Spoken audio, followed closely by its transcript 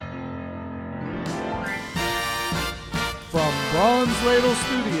Bronze Ladle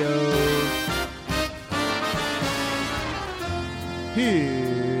Studios.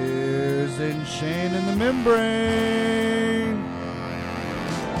 Here's Enchain in the Membrane.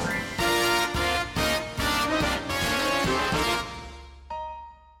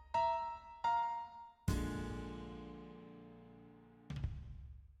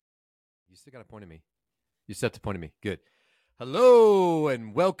 You still got to point at me. You still have to point at me. Good. Hello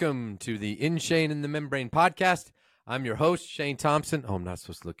and welcome to the In Shane in the Membrane podcast. I'm your host, Shane Thompson. Oh, I'm not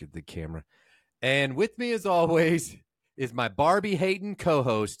supposed to look at the camera. And with me, as always, is my Barbie hating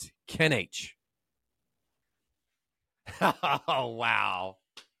co-host, Ken H. Oh, wow.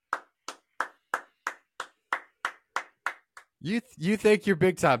 You think you're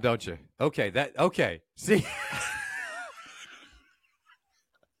big time, don't you? Okay. See,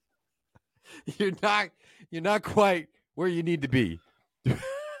 you're not quite where you need to be.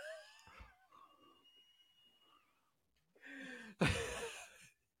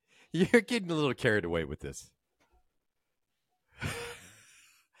 You're getting a little carried away with this.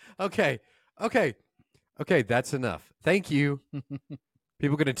 Okay, that's enough. Thank you.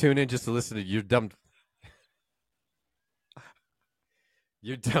 People going to tune in just to listen to your dumb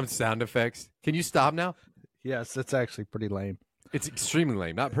sound effects. Can you stop now? Yes, it's actually pretty lame. It's extremely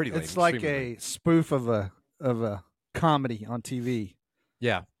lame. Not pretty lame. It's like a spoof of a comedy on TV.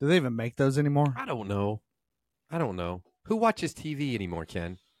 Yeah. Do they even make those anymore? I don't know. Who watches TV anymore,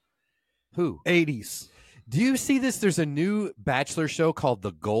 Ken? Who? 80s. Do you see this? There's a new Bachelor show called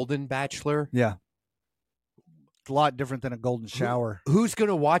The Golden Bachelor. Yeah. It's a lot different than a golden shower. Who's going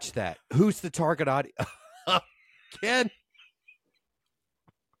to watch that? Who's the target audience? Ken?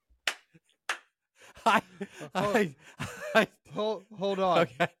 Hold on.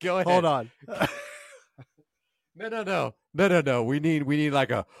 Okay, go ahead. Hold on. No. We need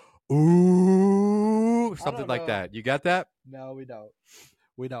like a ooh, something like that. You got that? No, we don't.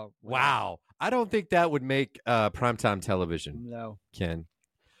 We don't. Wow. I don't think that would make primetime television. No. Ken.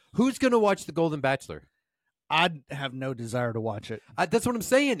 Who's going to watch The Golden Bachelor? I'd have no desire to watch it. That's what I'm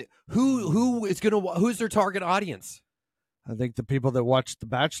saying. Who's their target audience? I think the people that watch The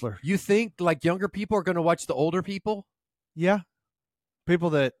Bachelor. You think like younger people are going to watch the older people? Yeah.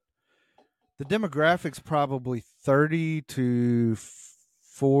 People that the demographics probably 30 to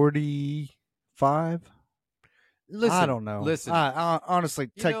 45. Listen, I don't know. Listen, I honestly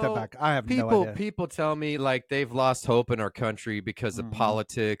take that back. I have no idea. People tell me like they've lost hope in our country because of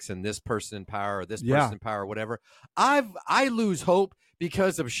politics and this person in power or this person in power, or whatever. I lose hope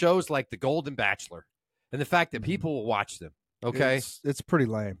because of shows like The Golden Bachelor and the fact that people will watch them. Okay, it's pretty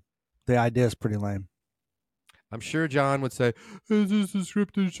lame. The idea is pretty lame. I'm sure John would say, "Is this a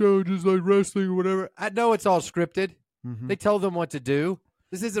scripted show, just like wrestling or whatever?" I know it's all scripted. Mm-hmm. They tell them what to do.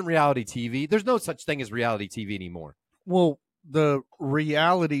 This isn't reality TV. There's no such thing as reality TV anymore. Well, the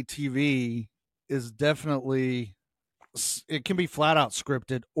reality TV is definitely, it can be flat out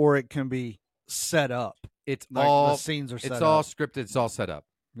scripted or it can be set up. It's like all the scenes are set up. It's all scripted. It's all set up.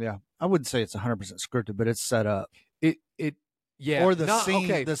 Yeah, I wouldn't say it's 100% scripted, but it's set up. Yeah. Or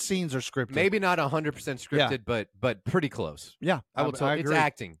the scenes are scripted. Maybe not 100% scripted, but pretty close. Yeah, I will tell you. It's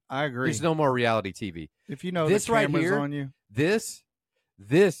acting. I agree. There's no more reality TV. If you know this the camera's right here, on you.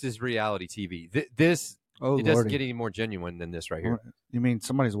 This is reality TV. It doesn't get any more genuine than this right here. You mean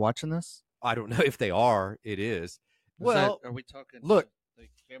somebody's watching this? I don't know if they are. It is. Well, are we talking? Look, the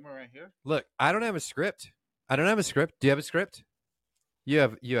camera right here. Look, I don't have a script. Do you have a script? You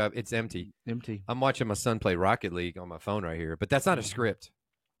have. It's empty. Empty. I'm watching my son play Rocket League on my phone right here, but that's not a script.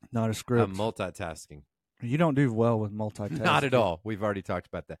 Not a script. I'm multitasking. You don't do well with multitasking. Not at all. We've already talked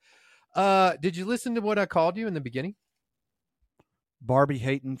about that. Did you listen to what I called you in the beginning? Barbie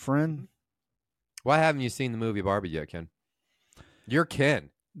hating friend. Why haven't you seen the movie Barbie yet, Ken? You're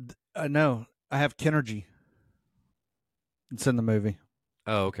Ken. No, I have Kenergy. It's in the movie.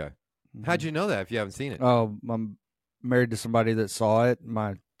 Oh, okay. How'd you know that if you haven't seen it? Oh, I'm married to somebody that saw it.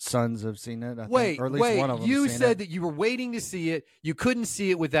 My sons have seen it. I think, or at least one of them. You seen said it. that you were waiting to see it. You couldn't see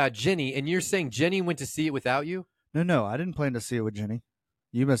it without Jenny, and you're saying Jenny went to see it without you? No, I didn't plan to see it with Jenny.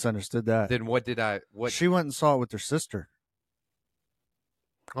 You misunderstood that. Then what did I? What? She went and saw it with her sister.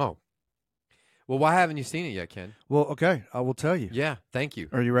 Oh. Well, why haven't you seen it yet, Ken? Well, okay, I will tell you. Yeah, thank you.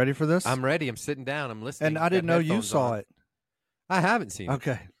 Are you ready for this? I'm ready. I'm sitting down. I'm listening. And I didn't know you saw it. I haven't seen it.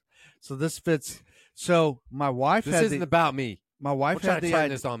 Okay. So this fits. So my wife This isn't about me. My wife Don't try had to the turn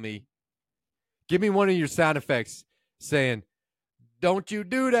idea. this on me. Give me one of your sound effects saying, "Don't you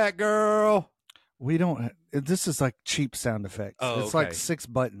do that, girl." We don't. This is like cheap sound effects. Oh, it's like okay. 6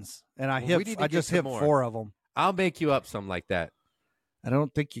 buttons, and I Well, we need to just get hit some more. 4 of them. I'll make you up something like that. I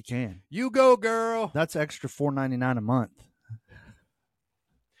don't think you can. You go, girl. That's extra $4.99 a month.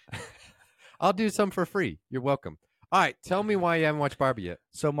 I'll do some for free. You're welcome. All right, tell me why you haven't watched Barbie yet.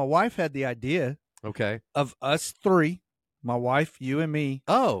 So my wife had the idea Okay. of us three, my wife, you, and me,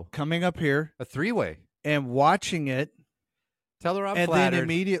 Oh, coming up here a three-way. and watching it, Tell her I'm and flattered, then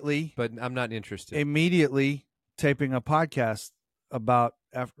immediately I'm not interested. taping a podcast about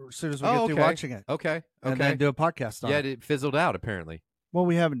after as soon as we get through watching it. Okay. And then do a podcast on Yeah, it. it fizzled out apparently. Well,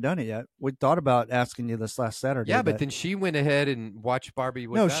 we haven't done it yet. We thought about asking you this last Saturday. Yeah, but then she went ahead and watched Barbie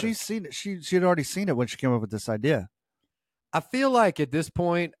without us. she's seen it. She had already seen it when she came up with this idea. I feel like at this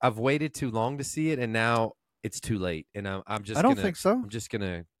point I've waited too long to see it, and now it's too late. And I'm just. I don't think so. I'm just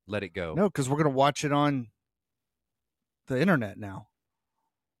gonna let it go. No, because we're gonna watch it on the internet now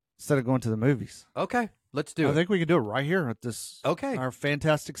instead of going to the movies. Okay, let's do it. I think we can do it right here at this. Okay, our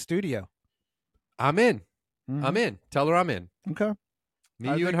fantastic studio. I'm in. Mm-hmm. I'm in. Tell her I'm in. Okay.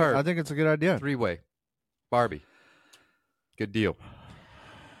 Me, you, and her. I think it's a good idea. Three-way. Barbie. Good deal.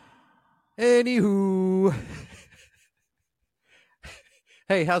 Anywho.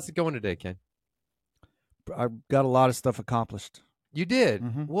 Hey, how's it going today, Ken? I got a lot of stuff accomplished. You did?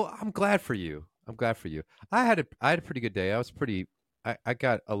 Mm-hmm. Well, I'm glad for you. I had a pretty good day. I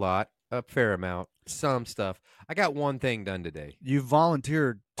got a fair amount, some stuff. I got one thing done today. You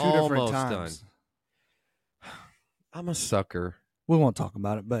volunteered two different Almost times. done. I'm a sucker. We won't talk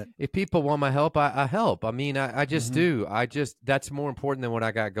about it, but if people want my help, I help. I mean, I just do. That's more important than what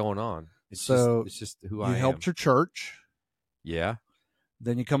I got going on. It's just who I am. You helped your church. Yeah.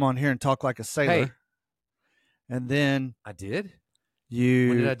 Then you come on here and talk like a sailor. Hey. And then I did.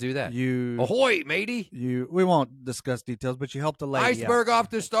 When did I do that? Ahoy, matey! We won't discuss details, but you helped a lady iceberg out. off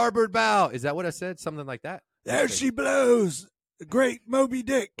the starboard bow. Is that what I said? Something like that. There she blows. The great Moby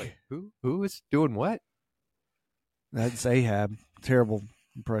Dick. Wait, who is doing what? That's Ahab. Terrible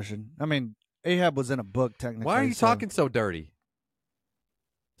impression. I mean, Ahab was in a book technically. Why are you talking so dirty?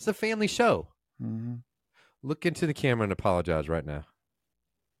 It's a family show. Mm-hmm. Look into the camera and apologize right now.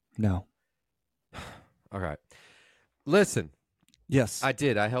 No. All right. Listen. Yes. I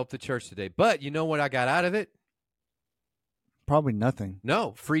did. I helped the church today. But you know what I got out of it? Probably nothing.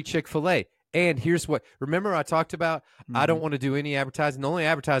 No. Free Chick-fil-A. And here's what. Remember I talked about I don't want to do any advertising. The only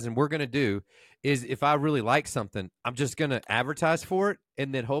advertising we're going to do is if I really like something, I'm just going to advertise for it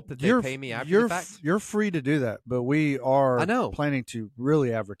and then hope that they pay me after the fact. You're free to do that, but we are planning to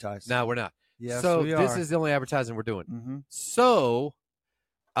really advertise. No, we're not. Yes, so we are. This is the only advertising we're doing. Mm-hmm. So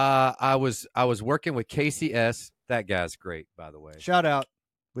I was working with KCS. That guy's great, by the way. Shout out.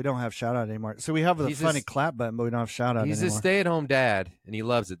 We don't have shout out anymore. So we have the funny clap button, but we don't have shout out anymore. He's a stay-at-home dad, and he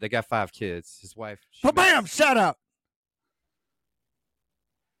loves it. They got 5 kids. His wife. Bam! Shout out.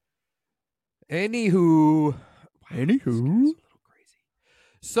 Anywho. Wow, this guy's a little crazy.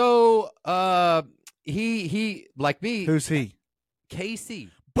 So he like me. Who's he?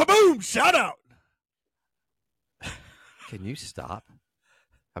 Casey. Boom! Shout out. Can you stop?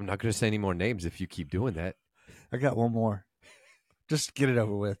 I'm not going to say any more names if you keep doing that. I got one more. Just get it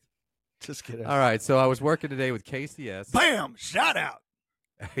over with. Just get it. All right. So I was working today with KCS. Bam! Shout out.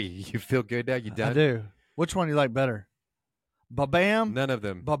 You feel good now? You done? I do. Which one do you like better? Ba-bam? None of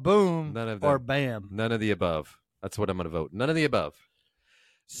them. Ba-boom? None of them. Or bam? None of the above. That's what I'm going to vote. None of the above.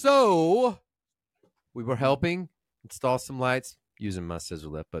 So we were helping install some lights using my scissor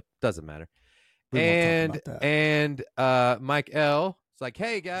lift, but doesn't matter. We won't talk about that. And Mike L. is like,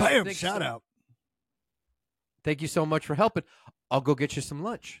 hey, guys. Bam! Shout out. Thank you so much for helping. I'll go get you some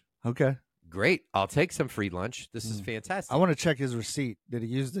lunch. Okay. Great. I'll take some free lunch. This is fantastic. I want to check his receipt. Did he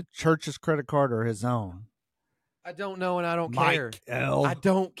use the church's credit card or his own? I don't know, and I don't Mike care. L. I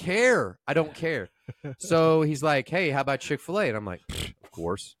don't care. I don't care. So he's like, hey, how about Chick-fil-A? And I'm like, of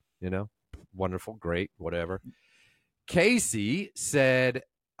course, wonderful, great, whatever. Casey said,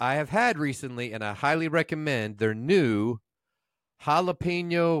 I have had recently, and I highly recommend their new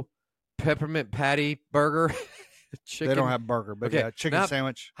jalapeno peppermint patty burger. Chicken. They don't have burger, but yeah, chicken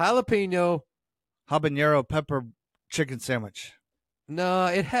sandwich. Jalapeno. Habanero pepper chicken sandwich. No,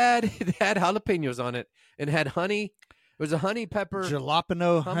 it had jalapenos on it and had honey. It was a honey pepper.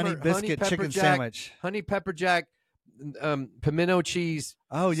 Jalapeno honey biscuit chicken sandwich. Honey pepper jack pimento cheese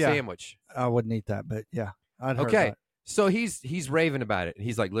sandwich. I wouldn't eat that, but yeah. I'd heard okay. that. So he's raving about it.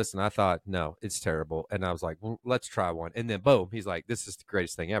 He's like, listen, I thought, no, it's terrible. And I was like, well, let's try one. And then boom, he's like, this is the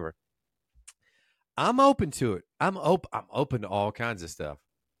greatest thing ever. I'm open to it. I'm open to all kinds of stuff.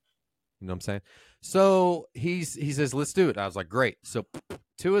 You know what I'm saying? So he says, let's do it. I was like, great. So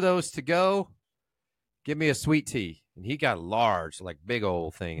 2 of those to go. Give me a sweet tea. And he got a large, like big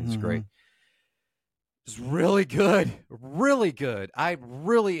old thing. And it's great. It's really good. Really good. I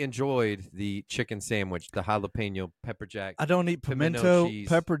really enjoyed the chicken sandwich, the jalapeno pepper jack. I don't eat Pimento pimento, cheese.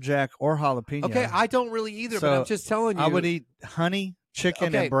 pepper jack, or jalapeno. Okay, I don't really either, but So, I'm just telling you. I would eat honey, chicken,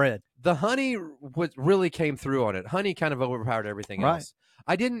 Okay, and bread. the honey really came through on it. Honey kind of overpowered everything Right. else.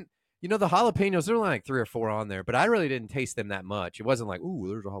 I didn't, the jalapenos, there were like 3 or 4 on there, but I really didn't taste them that much. It wasn't like, ooh,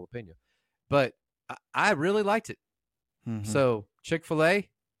 there's a jalapeno. But I really liked it. Mhm. So, Chick-fil-A,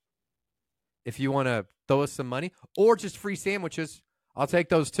 if you want to throw us some money or just free sandwiches, I'll take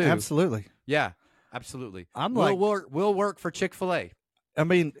those too. Absolutely. Yeah, absolutely. We'll work for Chick-fil-A. I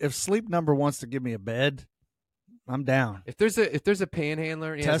mean, if Sleep Number wants to give me a bed, I'm down. If there's a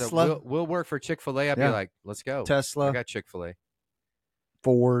panhandler and Tesla, we'll work for Chick-fil-A, I'd be like, let's go. Tesla, I got Chick-fil-A.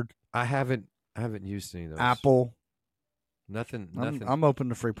 Ford. I haven't used any of those. Apple. Nothing. I'm open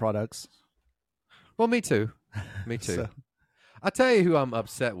to free products. Well, me too. Me too. So, I'll tell you who I'm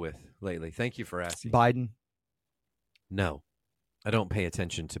upset with lately. Thank you for asking. Biden. No, I don't pay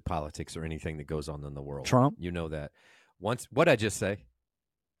attention to politics or anything that goes on in the world. Trump. You know that. What'd I just say?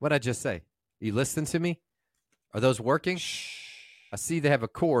 You listening to me? Are those working? I see they have a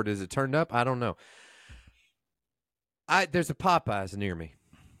cord. Is it turned up? I don't know. There's a Popeyes near me.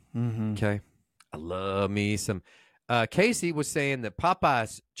 Mm-hmm. Okay. I love me some. Casey was saying that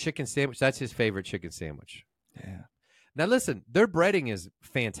Popeyes chicken sandwich, that's his favorite chicken sandwich. Yeah. Now, listen, their breading is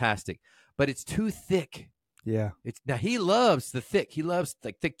fantastic, but it's too thick. Yeah. Now, he loves the thick. He loves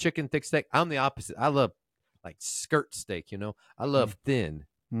like thick chicken, thick steak. I'm the opposite. I love like skirt steak, I love thin.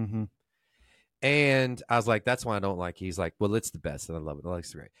 Mm-hmm. And I was like, that's why I don't like it. He's like, well, it's the best, and I love it.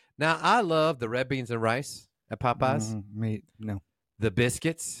 It's great. Now, I love the red beans and rice at Popeyes. Me, no. The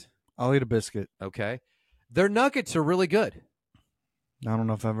biscuits. I'll eat a biscuit. Okay. Their nuggets are really good. I don't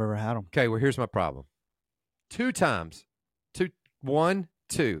know if I've ever had them. Okay, well, here's my problem. 2 times. 1,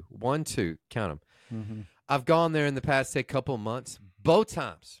 2. Count them. Mm-hmm. I've gone there in the past, say, couple of months. Both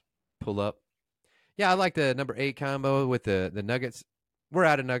times. Pull up. Yeah, I like the number 8 combo with the nuggets. We're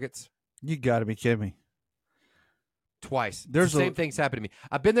out of nuggets. You got to be kidding me. Twice. The same thing's happened to me.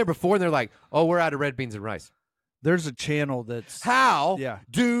 I've been there before, and they're like, oh, we're out of red beans and rice. There's a channel that's... How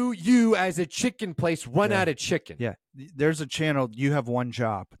do you, as a chicken place, run out of chicken? Yeah. There's a channel, you have one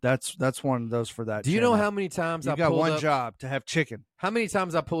job. That's one of those for that Do you know how many times You've got one job to have chicken? How many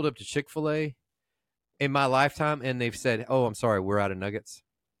times I pulled up to Chick-fil-A in my lifetime, and they've said, oh, I'm sorry, we're out of nuggets?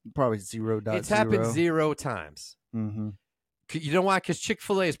 Probably 0.0. It's happened 0 times. Mm-hmm. You know why? Because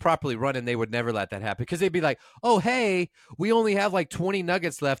Chick-fil-A is properly run, and they would never let that happen. Because they'd be like, oh, hey, we only have like 20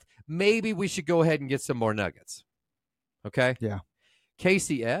 nuggets left. Maybe we should go ahead and get some more nuggets. Okay? Yeah.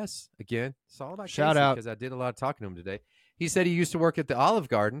 KCS, again, it's all about Shout Casey, out. because I did a lot of talking to him today. He said he used to work at the Olive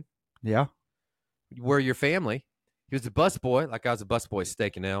Garden. Yeah. Where your family. He was a busboy, like I was a busboy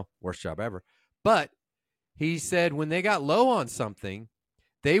steak and ale, worst job ever. But he said when they got low on something,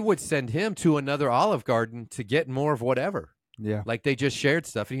 they would send him to another Olive Garden to get more of whatever. Yeah. Like they just shared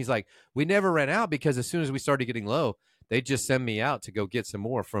stuff. And he's like, we never ran out because as soon as we started getting low, they'd just send me out to go get some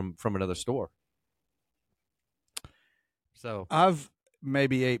more from another store. So I've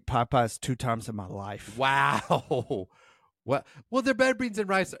maybe ate Popeyes 2 times in my life. Wow. Well, their red beans and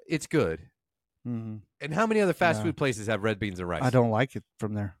rice, it's good. Mm-hmm. And how many other fast food places have red beans and rice? I don't like it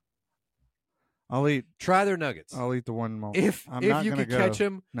from there. Try their nuggets. I'll eat the one more. If you can catch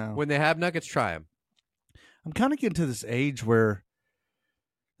them when they have nuggets, try them. I'm kind of getting to this age where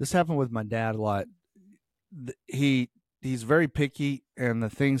this happened with my dad a lot. He's very picky, and the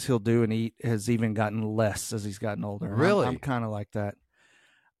things he'll do and eat has even gotten less as he's gotten older. Really? I'm kind of like that.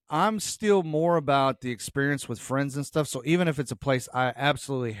 I'm still more about the experience with friends and stuff. So even if it's a place I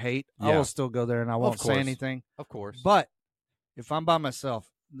absolutely hate, I will still go there and I won't say anything. Of course. But if I'm by myself,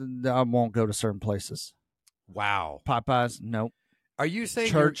 I won't go to certain places. Wow. Popeyes, nope. Are you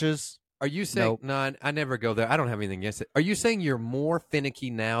saying churches? Are you saying nope. No? I never go there. I don't have anything against it. Are you saying you're more finicky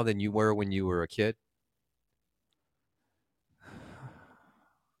now than you were when you were a kid?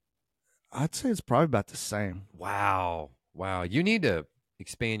 I'd say it's probably about the same. Wow. You need to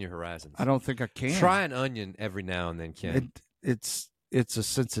expand your horizons. I don't think I can. Try an onion every now and then, Ken. It's a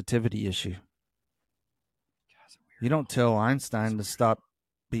sensitivity issue. You don't tell Einstein to stop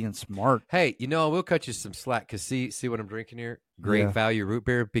being smart. Hey, I will cut you some slack because see what I'm drinking here? Great value root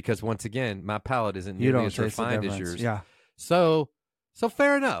beer, because once again, my palate isn't nearly as refined as yours. Yeah. So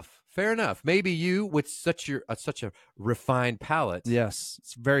fair enough. Fair enough. Maybe you, with such a refined palate. Yes,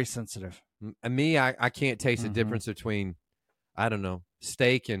 it's very sensitive. And me, I can't taste the difference between, I don't know,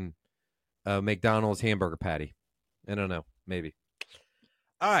 steak and McDonald's hamburger patty. I don't know. Maybe.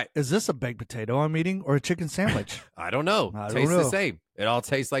 All right. Is this a baked potato I'm eating or a chicken sandwich? I don't know. Tastes the same. It all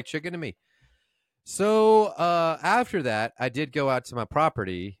tastes like chicken to me. So after that, I did go out to my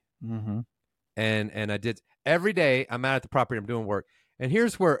property, Mm-hmm. and I did every day. I'm out at the property. I'm doing work, and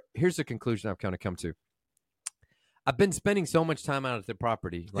here's the conclusion I've kind of come to. I've been spending so much time out at the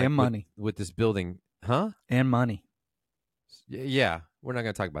property, like And money. with this building, huh? And money. Yeah, we're not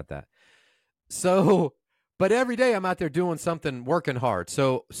going to talk about that. So, but every day I'm out there doing something, working hard.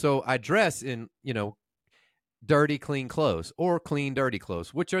 So I dress in, dirty, clean clothes or clean, dirty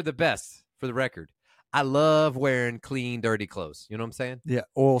clothes, which are the best for the record. I love wearing clean, dirty clothes. You know what I'm saying? Yeah,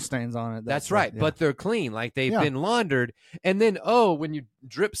 oil stains on it. That's right. Yeah. But they're clean, like they've Yeah. been laundered. And then, when you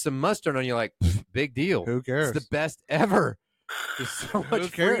drip some mustard on, you're like, big deal. Who cares? It's the best ever. There's so much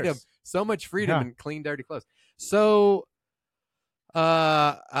freedom. So much freedom in clean, dirty clothes. So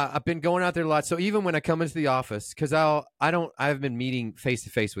I've been going out there a lot. So even when I come into the office, because I've been meeting face to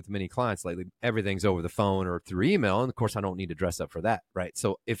face with many clients lately. Everything's over the phone or through email, and of course I don't need to dress up for that, right?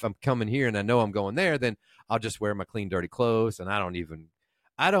 So if I'm coming here and I know I'm going there, then I'll just wear my clean, dirty clothes, and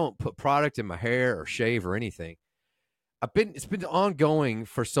I don't put product in my hair or shave or anything. It's been ongoing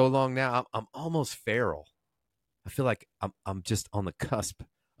for so long now. I'm almost feral. I feel like I'm just on the cusp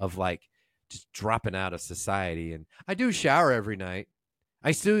of like just dropping out of society. And I do shower every night.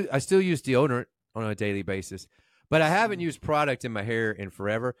 I still use deodorant on a daily basis, but I haven't used product in my hair in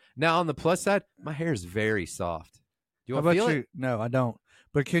forever. Now on the plus side, my hair is very soft. Do you want to feel it? No, I don't.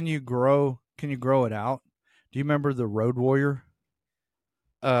 But can you grow it out? Do you remember The Road Warrior?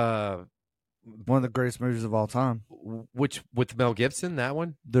 One of the greatest movies of all time. Which with Mel Gibson, that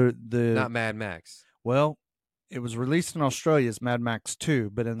one? The Not Mad Max. Well, it was released in Australia as Mad Max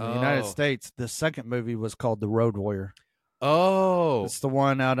 2, but in the United States, the second movie was called The Road Warrior. Oh. It's the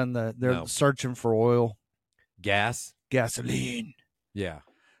one out in they're searching for oil. Gasoline. Yeah.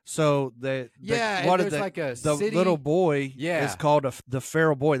 So the little boy is called the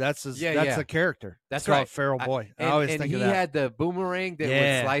feral boy. That's the character. That's called right. Feral Boy. I always think of that. And he had the boomerang that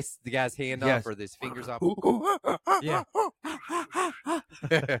would slice the guy's hand off or his fingers off. Yeah.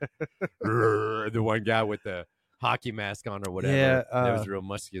 The one guy with the hockey mask on or whatever. Yeah, that was real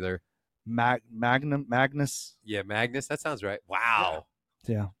muscular. Magnus. Yeah, Magnus. That sounds right. Wow.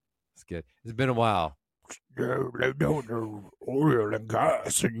 Yeah. That's good. It's been a while. They don't know oil and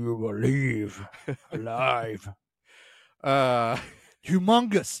gas, and you will leave alive.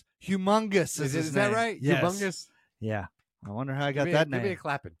 Humongous. Is that right? Yes. Humongous. Yeah. I wonder how I got that name. Give me a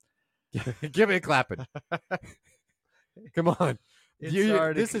clapping. Give me a clapping. Come on.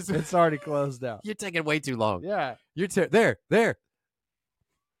 It's already closed out. You're taking way too long. Yeah. You're there.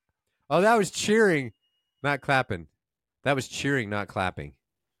 Oh, that was cheering, not clapping. That was cheering, not clapping.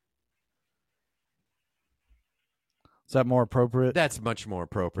 Is that more appropriate? That's much more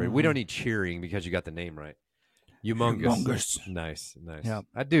appropriate. We don't need cheering because you got the name right. Humongous. Nice. Yeah.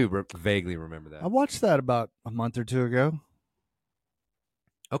 I do vaguely remember that. I watched that about a month or two ago.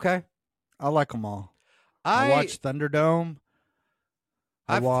 Okay. I like them all. I watched Thunderdome.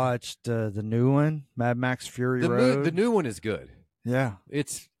 I watched the new one, Mad Max Fury Road. The new one is good. Yeah.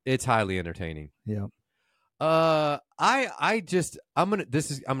 It's highly entertaining. Yeah. I'm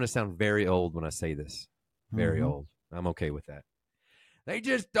gonna sound very old when I say this. Very old. I'm okay with that. They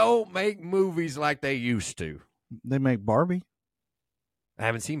just don't make movies like they used to. They make Barbie. I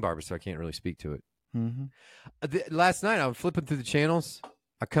haven't seen Barbie, so I can't really speak to it. Mm-hmm. Last night, I was flipping through the channels.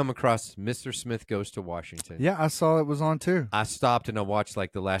 I come across Mr. Smith Goes to Washington. Yeah, I saw it was on too. I stopped and I watched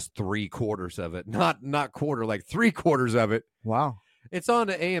like the last 3/4 of it. Not quarter, like 3/4 of it. Wow. It's on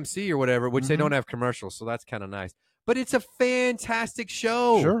the AMC or whatever, which they don't have commercials, so that's kind of nice. But it's a fantastic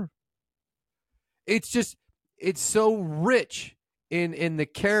show. Sure. It's so rich in the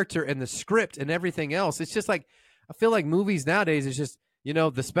character and the script and everything else. It's just like, I feel like movies nowadays is just,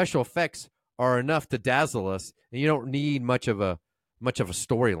 the special effects are enough to dazzle us, and you don't need much of a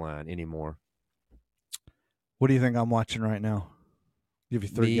storyline anymore. What do you think I'm watching right now? Give you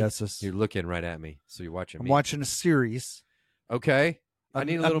three guesses. You're looking right at me, so you're watching me. I'm watching a series. Okay. I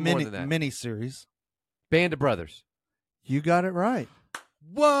need a little more than that. Mini-series. Band of Brothers. You got it right.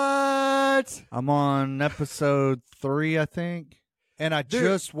 What? I'm on episode 3, I think. And I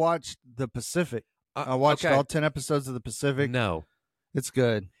just watched The Pacific. I watched all 10 episodes of The Pacific. No. It's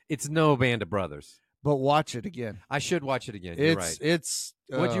good. It's no Band of Brothers. But watch it again. I should watch it again. You're right.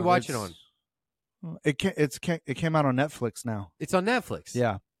 What'd you watch it on? It came out on Netflix now. It's on Netflix.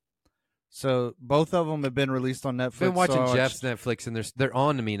 Yeah. So both of them have been released on Netflix. I've been watching Jeff's Netflix, and they're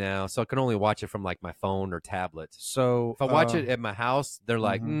on to me now, so I can only watch it from like my phone or tablet. So if I watch it at my house, they're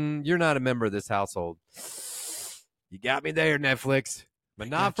like, "You're not a member of this household." You got me there, Netflix, but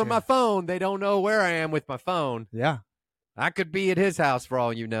not from my phone. They don't know where I am with my phone. Yeah, I could be at his house for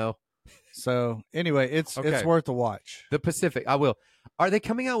all you know. So anyway, it's Okay. worth a watch. The Pacific. I will. Are they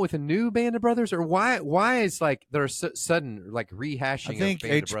coming out with a new Band of Brothers, or why is like there sudden like rehashing I think of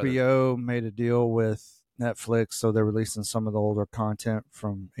Band of Brothers? HBO made a deal with Netflix, so they're releasing some of the older content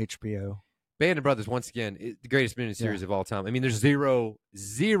from HBO. Band of Brothers, once again, the greatest movie series of all time. I mean, there's zero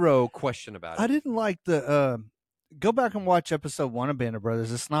question about it. I didn't like the. Go back and watch episode 1 of Band of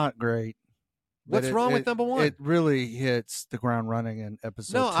Brothers. It's not great. What's wrong with number 1? It really hits the ground running in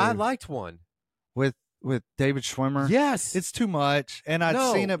episode 2. No, I liked 1 with David Schwimmer. Yes, it's too much, and I'd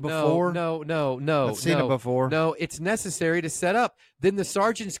seen it before. No, I've seen it before. No, it's necessary to set up. Then the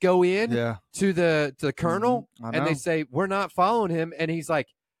sergeants go in to the colonel, and they say, "We're not following him," and he's like,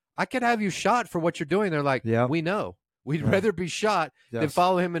 "I could have you shot for what you're doing." They're like, "We know. We'd rather be shot than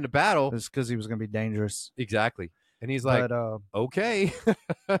follow him into battle." It's because he was going to be dangerous. Exactly. And he's like, okay.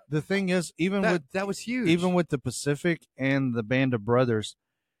 The thing is, that was huge. Even with the Pacific and the Band of Brothers,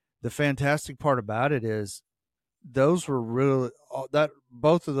 the fantastic part about it is those were really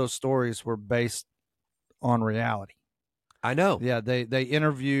both of those stories were based on reality. I know. Yeah, they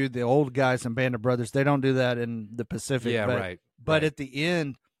interviewed the old guys in Band of Brothers. They don't do that in the Pacific. Yeah, right. But at the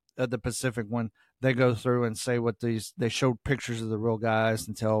end of the Pacific, when they go through and say they showed pictures of the real guys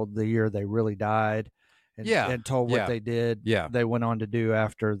until the year they really died. And told what they did. Yeah. They went on to do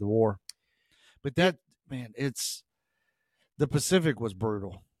after the war. But that it's the Pacific was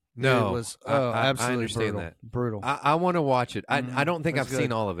brutal. No, it was absolutely I understand brutal. that. Brutal. I want to watch it. I don't think I've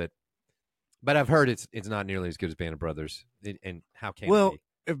seen all of it, but I've heard it's not nearly as good as Band of Brothers. And how can it be?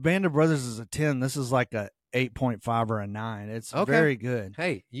 If Band of Brothers is a 10, this is like a 8.5 or a 9. It's very good.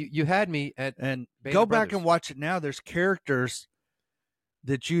 Hey, you had me at and Band go of back Brothers. and watch it now. There's characters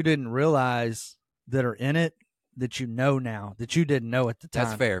that you didn't realize that are in it that you know now that you didn't know at the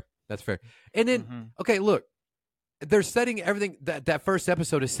time. That's fair. And then, okay, look, they're setting everything. That first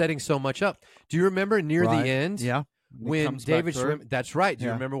episode is setting so much up. Do you remember near the end? Yeah. When David Schwimmer, that's right. Do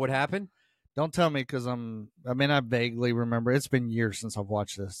you remember what happened? Don't tell me because I vaguely remember. It's been years since I've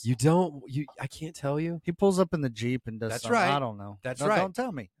watched this. I can't tell you. He pulls up in the Jeep and does something. Right. I don't know. Right. Don't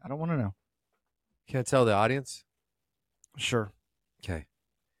tell me. I don't want to know. Can't tell the audience? Sure.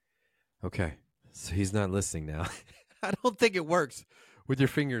 Okay. So he's not listening now. I don't think it works with your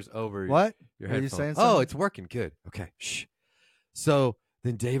fingers over what? Your Are headphones. you saying something? Oh, it's working. Good. Okay. Shh. So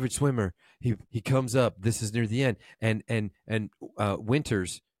then David Schwimmer, he comes up. This is near the end, and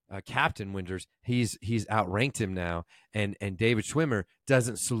Winters, Captain Winters, he's outranked him now, and David Schwimmer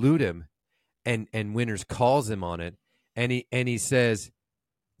doesn't salute him, and Winters calls him on it, and he says,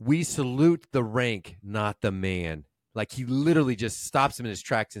 "We salute the rank, not the man." Like he literally just stops him in his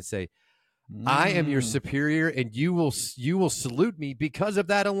tracks and say, I am your superior, and you will salute me because of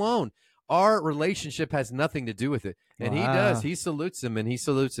that alone. Our relationship has nothing to do with it. And he does. He salutes him, and he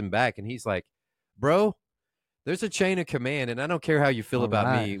salutes him back. And he's like, bro, there's a chain of command, and I don't care how you feel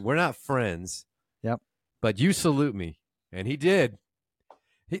about me. We're not friends. Yep. But you salute me. And he did.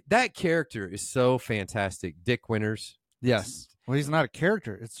 That character is so fantastic. Dick Winters. Yes. Well, he's not a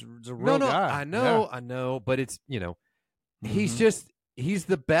character. It's a real guy. I know. But it's, he's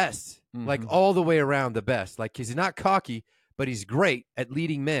the best. Like all the way around the best. Like he's not cocky, but he's great at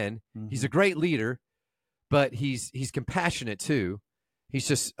leading men. He's a great leader, but he's compassionate too. He's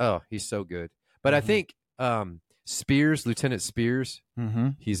just he's so good. But I think Spears, Lieutenant Spears,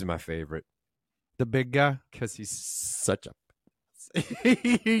 he's my favorite. The big guy, because he's such a.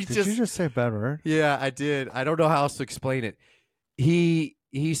 Did you just say a bad word? Yeah, I did. I don't know how else to explain it.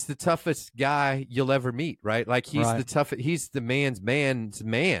 He's the toughest guy you'll ever meet, right? Like he's the toughest. He's the man's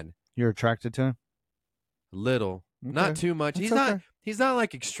man. You're attracted to him? Little, not too much. He's not. He's not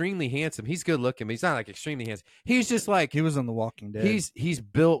like extremely handsome. He's good looking, but he's not like extremely handsome. He's just like he was on The Walking Dead. He's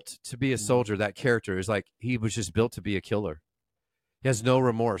built to be a soldier. That character is like he was just built to be a killer. He has no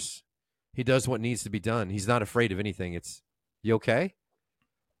remorse. He does what needs to be done. He's not afraid of anything. You okay?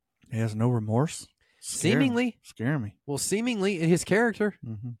 He has no remorse. Seemingly scare me. Well, seemingly in his character.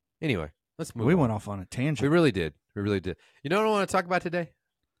 Anyway, let's move. We went off on a tangent. We really did. You know what I want to talk about today?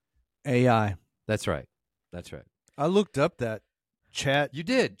 AI. That's right. I looked up that chat. You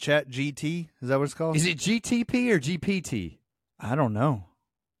did? ChatGPT. Is that what it's called? Is it GTP or GPT? I don't know.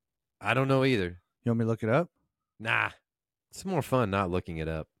 I don't know either. You want me to look it up? Nah. It's more fun not looking it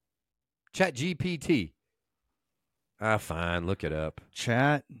up. ChatGPT. Fine. Look it up.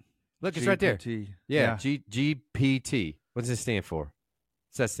 Look, it's right there. Yeah. GPT. What does it stand for?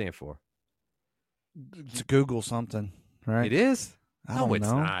 What's that stand for? It's Google something, right? It is? No, it's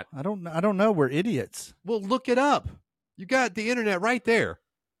not. I don't know. We're idiots. Well, look it up. You got the internet right there.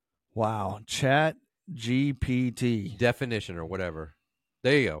 Wow. Chat GPT. Definition or whatever.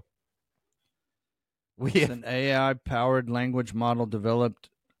 There you go. It's an AI-powered language model developed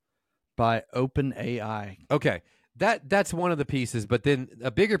by OpenAI. Okay. That's one of the pieces, but then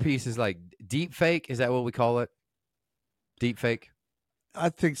a bigger piece is like deep fake. Is that what we call it? Deep fake? I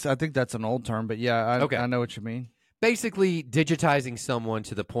think so. I think that's an old term, but yeah, I know what you mean. Basically digitizing someone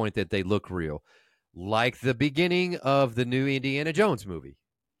to the point that they look real. Like the beginning of the new Indiana Jones movie.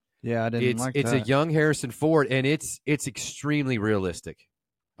 Yeah, I didn't like that. It's a young Harrison Ford, and it's extremely realistic.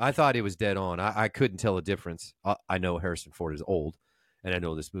 I thought it was dead on. I couldn't tell a difference. I know Harrison Ford is old, and I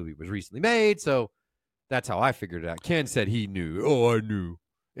know this movie was recently made, so that's how I figured it out. Ken said he knew. Oh, I knew.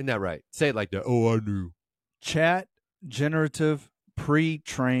 Isn't that right? Say it like that. Oh, I knew. Chat generative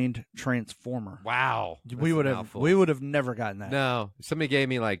pre-trained transformer. Wow. We would have never gotten that. No. If somebody gave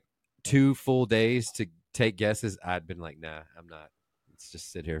me like 2 full days to take guesses, I'd been like, nah, I'm not. Let's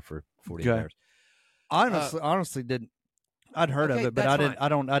just sit here for 48 hours. Honestly didn't. I'd heard of it, but I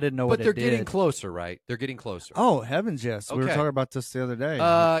didn't know what it did. But they're getting closer, right? They're getting closer. Oh, heavens, yes. We were talking about this the other day.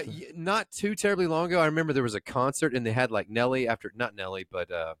 Not too terribly long ago, I remember there was a concert and they had like Nelly not Nelly, but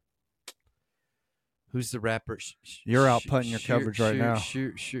who's the rapper? You're outputting your coverage right now.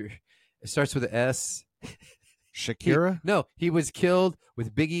 It starts with an S. Shakira? No, he was killed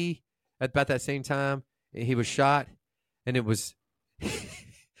with Biggie at about that same time. He was shot, and it was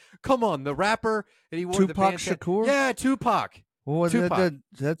come on, the rapper, and he wore Tupac the band Shakur? Yeah, Tupac. Well, Tupac.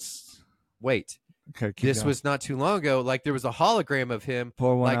 That's wait. Okay, this going. Was not too long ago. Like there was a hologram of him.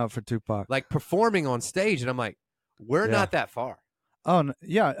 Pour one out for Tupac. Like performing on stage, and I'm like, we're not that far. Oh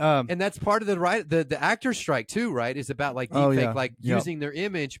yeah, and that's part of the actor strike too, right? Is about like deepfake, using their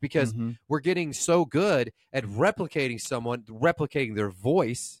image because we're getting so good at replicating their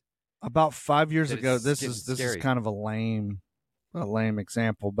voice. About 5 years ago, this is kind of a lame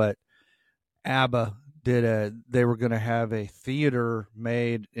example, but ABBA they were going to have a theater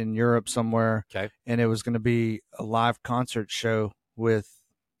made in Europe somewhere, and it was going to be a live concert show with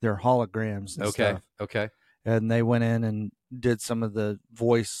their holograms and stuff. Okay. And they went in and did some of the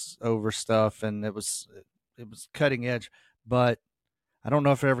voice over stuff, and it was cutting edge. But I don't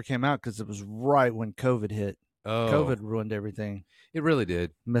know if it ever came out because it was right when COVID hit. Oh. COVID ruined everything. It really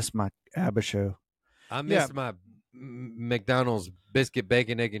did. Missed my ABBA show. I missed my McDonald's biscuit,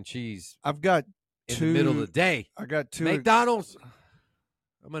 bacon, egg, and cheese. I've got in the middle of the day. I got 2 McDonald's.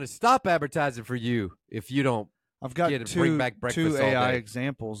 I'm going to stop advertising for you if you don't. I've got bring back breakfast 2 AI all day.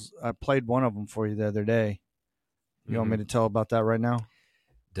 examples. I played one of them for you the other day. You want me to tell about that right now?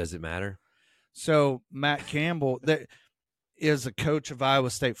 Does it matter? So Matt Campbell is a coach of Iowa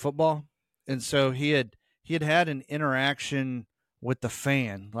State football, and so he had an interaction with the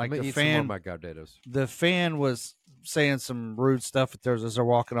fan. Like the fan, the fan was saying some rude stuff at theirs as they're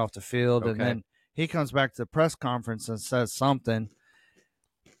walking off the field, and then he comes back to the press conference and says something.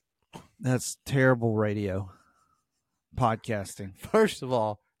 That's terrible radio podcasting. First of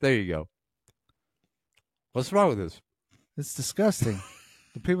all, there you go. What's wrong with this? It's disgusting.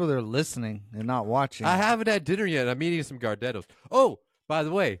 The people that are listening and not watching. I haven't had dinner yet. I'm eating some Gardettos. Oh, by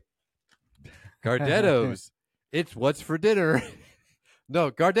the way, Gardettos. It's what's for dinner.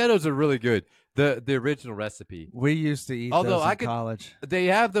 No, Gardettos are really good. The original recipe. We used to eat those in college. They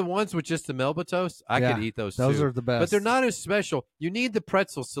have the ones with just the Melba toast. I could eat those too. Those are the best. But they're not as special. You need the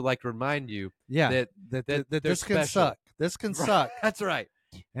pretzels to like remind you that this can suck. This can suck. That's right.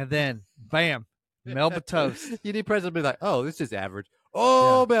 And then, bam. Melba toast. You need pretzels to be like, oh, this is average.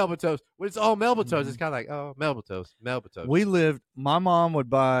 Oh, Melba toast. When it's all Melba toast, it's kind of like, oh, Melba toast. My mom would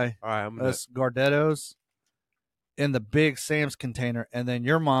buy us Gardettos in the big Sam's container, and then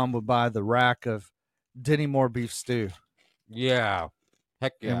your mom would buy the rack of Denny Moore beef stew. Yeah.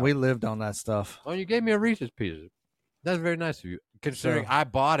 Heck yeah. And we lived on that stuff. Oh, you gave me a Reese's Pieces. That's very nice of you, considering I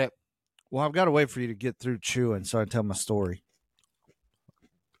bought it. Well, I've got to wait for you to get through chewing so I tell my story.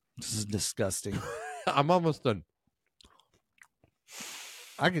 This is disgusting. I'm almost done.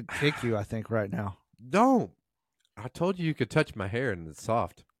 I could kick you, I think, right now. Don't. I told you could touch my hair and it's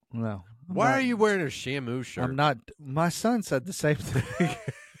soft. No. Why are you wearing a Shamu shirt? I'm not. My son said the same thing.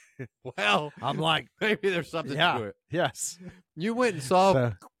 Well, I'm like, maybe there's something to it. Yes. You went and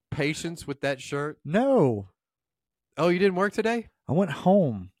saw Patience with that shirt? No. Oh, you didn't work today? I went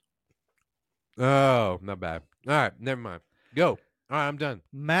home. Oh, not bad. All right, never mind. Go. All right, I'm done.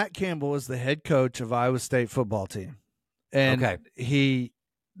 Matt Campbell is the head coach of Iowa State football team. And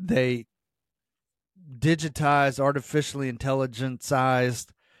they digitized, artificially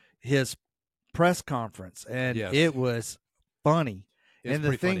intelligentized his press conference. And it was funny. And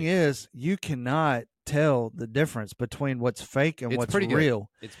the thing is, you cannot tell the difference between what's fake and what's real.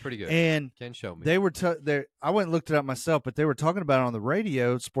 It's pretty good. And Ken showed me. They were I went and looked it up myself, but they were talking about it on the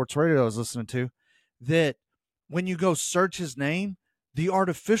radio, sports radio I was listening to. that when you go search his name, the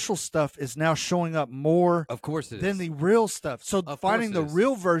artificial stuff is now showing up more Of course it than is. the real stuff. So finding the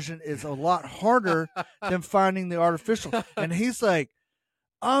real version is a lot harder than finding the artificial. And he's like,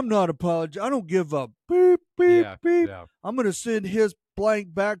 I'm not apologizing. I don't give up. Beep, beep, beep. Yeah. I'm going to send his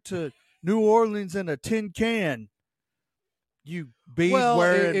blank back to New Orleans in a tin can. You bead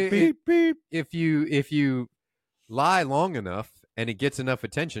wearing beep, beep. If you lie long enough and it gets enough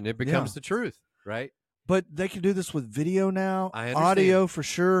attention, it becomes the truth, right? But they can do this with video now, I understand. audio for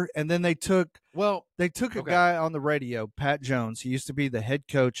sure. And then they took a okay. guy on the radio, Pat Jones. He used to be the head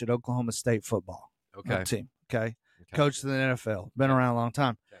coach at Oklahoma State football team. Okay. Coach of the NFL. Been around a long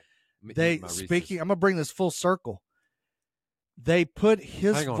time. Okay. I'm going to bring this full circle. They put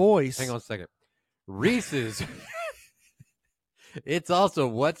his voice. Hang on a second. Reese's. It's also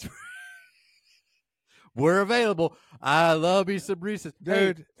what's. We're available. I love me some Reese's,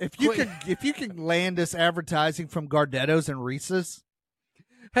 dude. Hey, if you can land this advertising from Gardetto's and Reese's.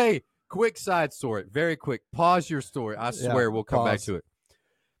 Hey, quick side story, very quick. Pause your story. I swear we'll come back to it.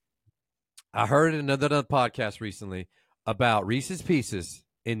 I heard another podcast recently about Reese's Pieces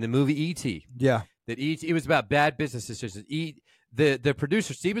in the movie E.T. Yeah, that it was about bad business decisions. The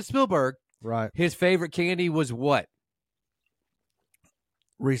producer Steven Spielberg, right? His favorite candy was what?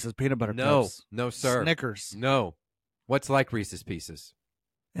 Reese's peanut butter cups. No, sir. Snickers. No. What's like Reese's Pieces?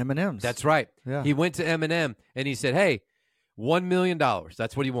 M&M's. That's right. Yeah. He went to M&M and he said, hey, $1 million.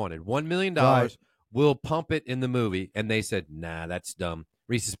 That's what he wanted. $1 million. Right. We'll pump it in the movie. And they said, nah, that's dumb.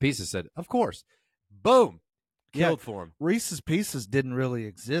 Reese's Pieces said, of course. Boom. Killed for him. Reese's Pieces didn't really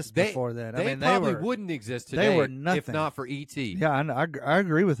exist before that. They probably wouldn't exist today they were nothing. if not for E.T. Yeah, I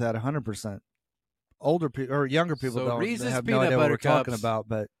agree with that 100%. Older people or younger people don't have no idea what we're talking about,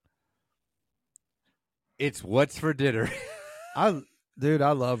 but it's what's for dinner. I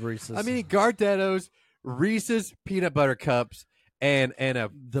love Reese's. I mean, Gardetto's, Reese's peanut butter cups, and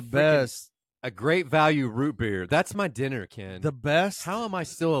the best, a great value root beer. That's my dinner, Ken. The best. How am I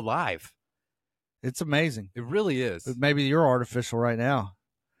still alive? It's amazing. It really is. Maybe you're artificial right now.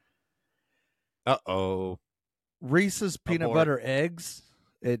 Uh-oh. Reese's peanut butter eggs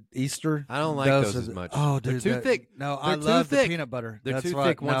at Easter. I don't like those as much. Oh, dude, they're too thick. No, I love the peanut butter. They're too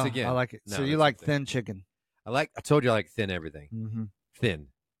thick once again. I like it. No, so you like thin chicken. I told you I like thin everything. Mm-hmm. Thin.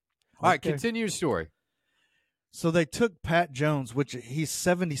 All right, continue your story. So they took Pat Jones, which he's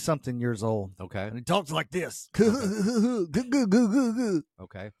 70-something years old. Okay. And he talks like this. Okay.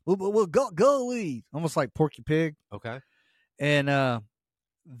 Well, golly. Almost like Porky Pig. Okay. And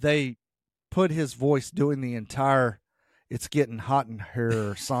they put his voice doing the entire It's Getting Hot in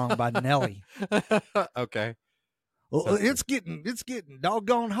Here song by Nelly. Okay. Well, it's getting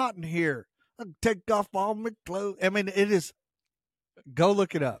doggone hot in here. I'll take off all my clothes. I mean, it is. Go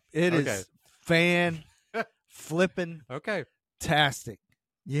look it up. It is flipping. Okay. Tastic.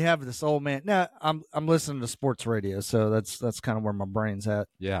 You have this old man. Now I'm listening to sports radio, so that's kind of where my brain's at.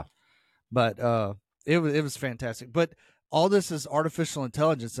 Yeah. But it was fantastic. But all this is artificial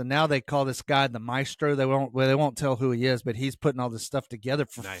intelligence, and now they call this guy the maestro. They won't tell who he is, but he's putting all this stuff together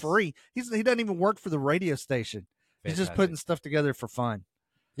for free. He doesn't even work for the radio station. Fantastic. He's just putting stuff together for fun.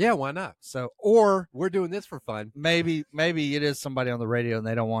 Yeah, why not? So, or we're doing this for fun. Maybe it is somebody on the radio and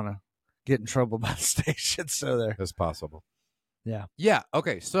they don't want to get in trouble by the station. So there, it's possible. Yeah. Yeah.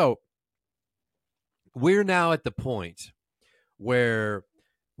 Okay. So we're now at the point where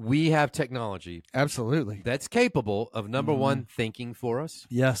we have technology, absolutely, that's capable of number one, thinking for us.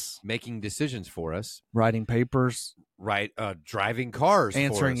 Yes. Making decisions for us. Writing papers. Right. Driving cars.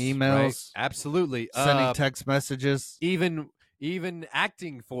 Answering for us, emails. Right? Absolutely. Sending text messages. Even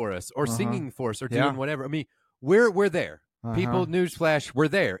acting for us or singing for us or doing whatever. I mean, we're there. People, newsflash, we're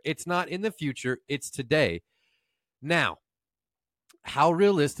there. It's not in the future. It's today. Now, how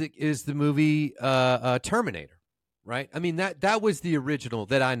realistic is the movie Terminator? Right? I mean, that was the original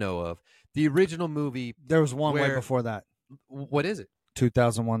that I know of. The original movie. There was one way before that. What is it?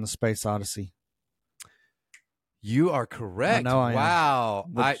 2001: The Space Odyssey. You are correct. Wow.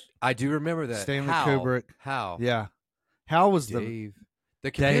 I do remember that. Stanley Kubrick. How? Yeah. How was Dave?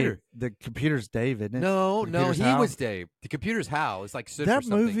 The computer. Dave. The computer's Dave, isn't it? No, he was Dave. The computer's Hal. It's like that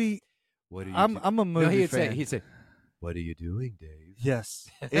movie. What are you? I'm a movie fan. He'd say, "What are you doing, Dave?" Yes,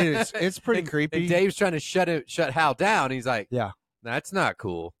 it's pretty creepy. And Dave's trying to shut Hal down. He's like, "Yeah, that's not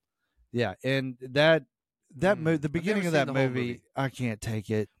cool." Yeah, and that movie, the beginning of that movie, I can't take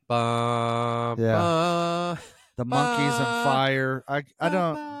it. The monkeys and fire. I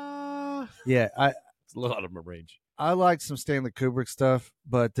don't. Yeah, it's a little out of my range. I like some Stanley Kubrick stuff,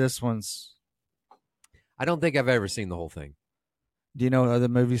 but this one's. I don't think I've ever seen the whole thing. Do you know other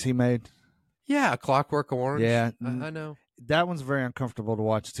movies he made? Yeah, Clockwork Orange. Yeah, I know. That one's very uncomfortable to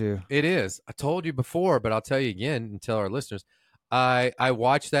watch too. It is. I told you before, but I'll tell you again and tell our listeners. I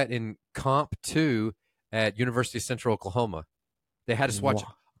watched that in Comp 2 at University of Central Oklahoma. They had us watch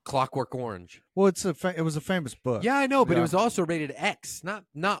Clockwork Orange. Well, it was a famous book. Yeah, I know, but it was also rated X,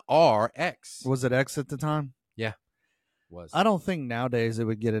 not R, X. Was it X at the time? Yeah, was. I don't think nowadays it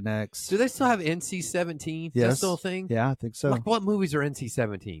would get an X. Do they still have NC-17? Yes. That's still a thing? Yeah, I think so. Like, what movies are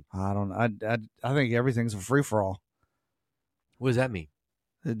NC-17? I don't know. I think everything's a free-for-all. What does that mean?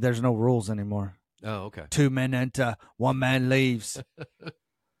 There's no rules anymore. Oh, okay. 2 men enter, 1 man leaves.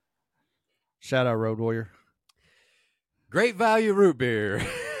 Shout out Road Warrior. Great value root beer.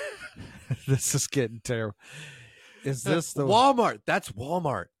 This is getting terrible. Is this the Walmart? That's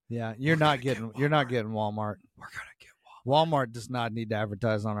Walmart. Yeah, you're not getting Walmart. You're not getting Walmart. We're gonna get Walmart. Walmart does not need to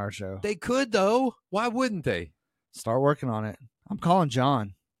advertise on our show. They could though. Why wouldn't they? Start working on it. I'm calling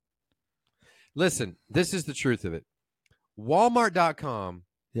John. Listen, this is the truth of it. Walmart.com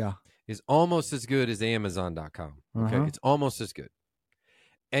is almost as good as Amazon.com. Okay, it's almost as good.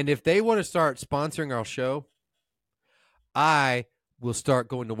 And if they want to start sponsoring our show, I will start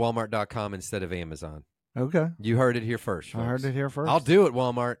going to Walmart.com instead of Amazon. Okay. You heard it here first, folks. I heard it here first. I'll do it,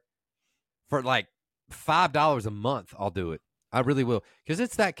 Walmart. For like $5 a month, I'll do it. I really will. Because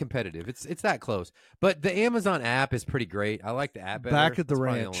it's that competitive. It's that close. But the Amazon app is pretty great. I like the app better. Back at the That's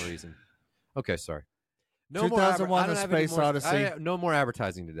ranch. Probably the only reason. Okay, sorry. No 2001 more The Space Odyssey. no more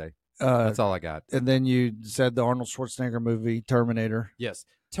advertising today. That's all I got. And then you said the Arnold Schwarzenegger movie, Terminator. Yes.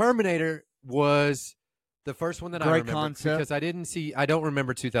 Terminator was the first one that I remember. Concept. Because I don't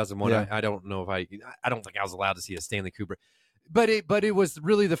remember 2001. Yeah. I don't know if I don't think I was allowed to see a Stanley Kubrick. But it was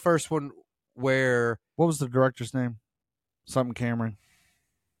really the first one where. What was the director's name? Something Cameron.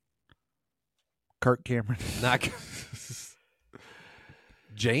 Kirk Cameron. Not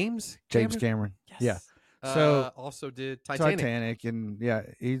James Cameron. Yes. Yeah. So also did Titanic. And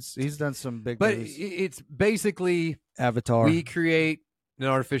he's done some big But movies. It's basically Avatar. We create an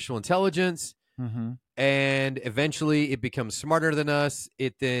artificial intelligence, and eventually it becomes smarter than us.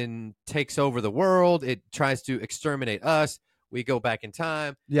 It then takes over the world. It tries to exterminate us. We go back in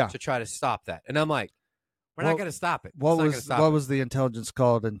time to try to stop that. And I'm like, we're not going to stop it. What was the intelligence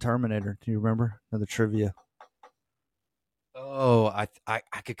called in Terminator? Do you remember? Another trivia. Oh, I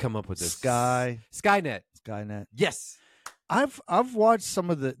could come up with this. Skynet. Yes. I've watched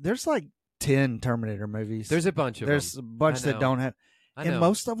some of there's like 10 Terminator movies. There's a bunch of them. There's a bunch that don't have. And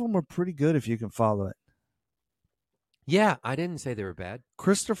most of them are pretty good if you can follow it. Yeah, I didn't say they were bad.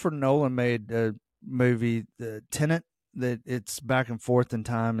 Christopher Nolan made a movie, The Tenet, that it's back and forth in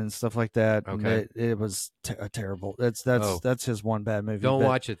time and stuff like that. Okay. It was terrible. That's his one bad movie. Don't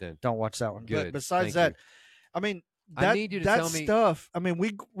watch it then. Don't watch that one. Good. But besides Thank that, I mean, I need you to tell me stuff. I mean,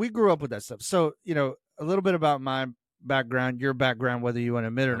 we grew up with that stuff. So, a little bit about my background, your background, whether you want to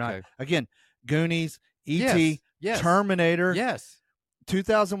admit it or not. Again, Goonies, E.T., yes. Terminator. Yes.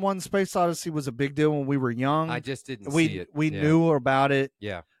 2001 Space Odyssey was a big deal when we were young. I just didn't see it. We knew about it.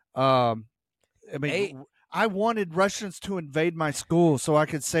 Yeah. I mean, I wanted Russians to invade my school so I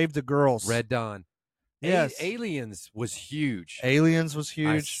could save the girls. Red Dawn. Yes. Aliens was huge. Aliens was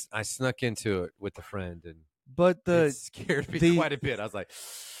huge. I snuck into it with a friend, and it scared me quite a bit. I was like,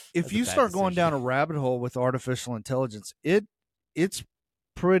 if you start going down a rabbit hole with artificial intelligence, it's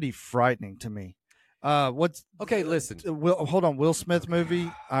pretty frightening to me. Listen. Hold on. Will Smith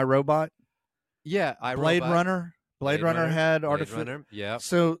movie, iRobot. Yeah, Blade Runner. Blade Runner had artificial. Yeah.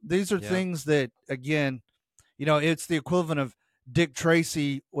 So these are things that, again, it's the equivalent of Dick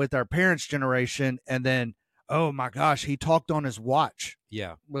Tracy with our parents' generation, and then, oh my gosh, he talked on his watch.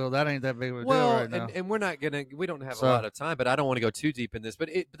 Yeah. Well, that ain't that big of a deal right now. And we're not gonna. We don't have a lot of time, but I don't want to go too deep in this. But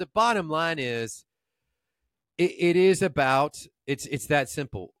the bottom line is, it is about it's that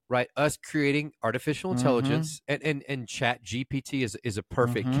simple, right? Us creating artificial intelligence, and ChatGPT is a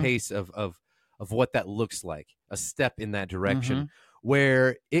perfect case of what that looks like, a step in that direction,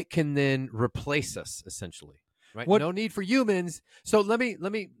 where it can then replace us essentially. Right? No need for humans. So let me.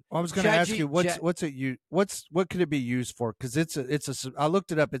 I was going to ask you what could it be used for? Because I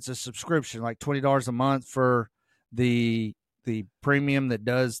looked it up. It's a subscription, like $20 a month for the premium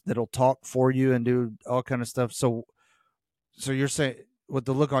that'll talk for you and do all kind of stuff. So you're saying, with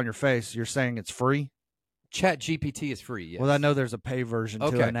the look on your face, you're saying it's free? ChatGPT is free. Yes. Well, I know there's a pay version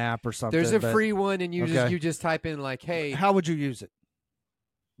to an app or something. There's a free one, and you just type in like, hey. How would you use it?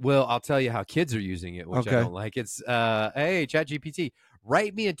 Well, I'll tell you how kids are using it, which I don't like. It's, hey, ChatGPT,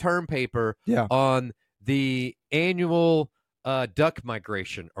 write me a term paper on the annual duck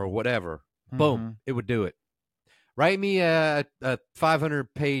migration or whatever. Boom, it would do it. Write me a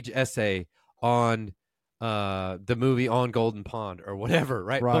 500-page essay on the movie On Golden Pond or whatever,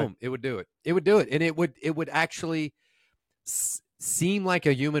 right? Boom, it would do it. It would do it, and it would actually seem like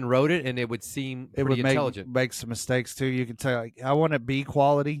a human wrote it, and it would seem pretty intelligent. Make some mistakes too. You can tell, like, I want a B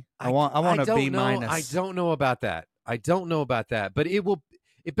quality. I want a B minus. I don't know about that. But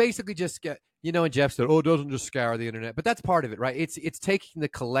it basically just get, and Jeff said, it doesn't just scour the internet, but that's part of it, right? It's taking the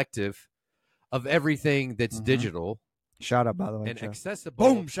collective of everything that's digital. Shout out, by the way, and Jeff.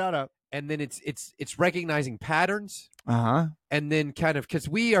 Accessible. Boom, shout out. And then it's recognizing patterns. And then kind of, because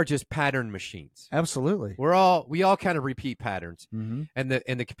we are just pattern machines. Absolutely. We all kind of repeat patterns. Mm-hmm.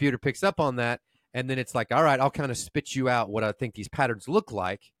 And the computer picks up on that. And then it's like, all right, I'll kind of spit you out what I think these patterns look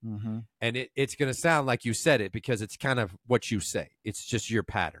like. Mm-hmm. And it's going to sound like you said it because it's kind of what you say. It's just your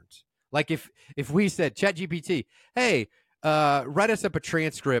patterns. Like if we said, ChatGPT, hey, write us up a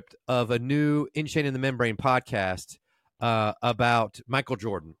transcript of a new In Chain in the Membrane podcast about Michael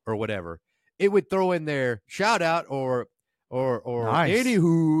Jordan or whatever, it would throw in there shout out or nice.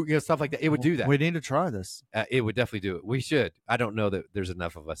 Anywho, stuff like that. It would do that. We need to try this. It would definitely do it. We should. I don't know that there's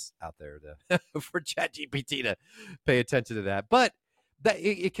enough of us out there for ChatGPT to pay attention to that, but that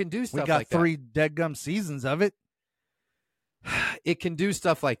it can do stuff like that. We got 3 deadgum seasons of it. It can do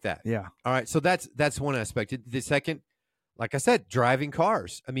stuff like that. Yeah. All right. So that's one aspect. The second, like I said, driving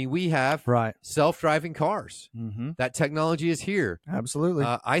cars. I mean, we have self-driving cars. Mm-hmm. That technology is here. Absolutely.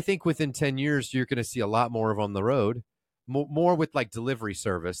 I think within 10 years, you're going to see a lot more of on the road, more with like delivery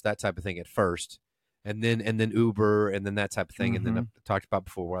service, that type of thing at first, and then Uber, and then that type of thing. Mm-hmm. And then I talked about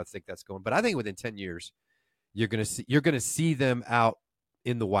before where I think that's going. But I think within 10 years, you're going to see them out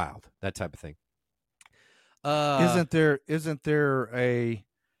in the wild, that type of thing. Isn't there a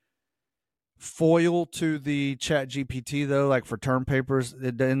foil to the ChatGPT though? Like for term papers,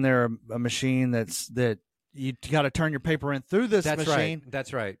 isn't there a machine that you got to turn your paper in through this machine?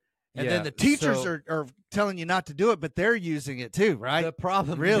 That's right. And then the teachers are telling you not to do it, but they're using it too, right? The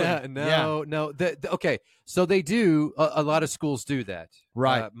problem, really? No. Okay, so they do. A lot of schools do that,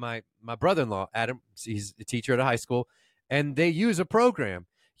 right? My brother-in-law, Adam, he's a teacher at a high school, and they use a program.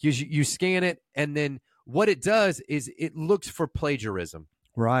 You scan it, and then what it does is it looks for plagiarism,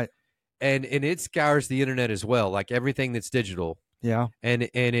 right? And it scours the internet as well, like everything that's digital. Yeah. And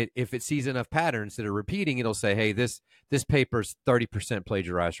if it sees enough patterns that are repeating, it'll say, hey, this paper's 30%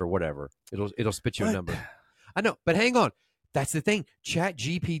 plagiarized or whatever. It'll spit you a number. I know, but hang on. That's the thing.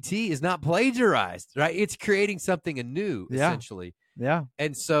 ChatGPT is not plagiarized, right? It's creating something anew, essentially. Yeah.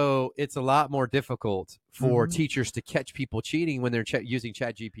 And so it's a lot more difficult for teachers to catch people cheating when they're using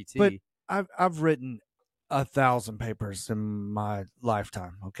ChatGPT. But I've written 1,000 papers in my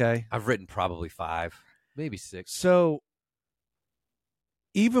lifetime. Okay. I've written probably 5, maybe 6. So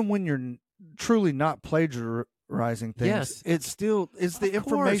even when you're truly not plagising things, it's still, is the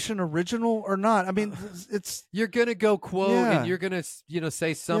information original or not? I mean, it's you're gonna go quote and you're gonna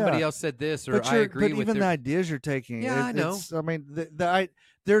say somebody else said this or I agree with. But even the ideas you're taking, I know. I mean,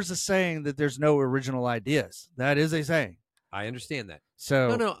 there's a saying that there's no original ideas. That is a saying. I understand that.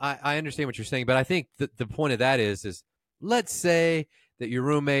 So no, I understand what you're saying, but I think the point of that is let's say that your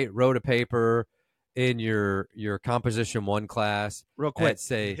roommate wrote a paper in your Composition 1 class. Real quick,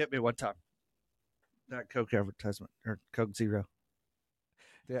 say hit me one time. That Coke advertisement or Coke Zero.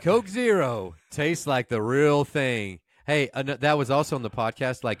 Yeah. Coke Zero tastes like the real thing. Hey, that was also on the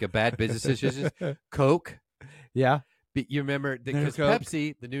podcast, like a bad business decision. Coke. Yeah. You remember because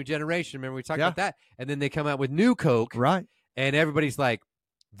Pepsi, the new generation. Remember we talked about that, and then they come out with new Coke, right? And everybody's like,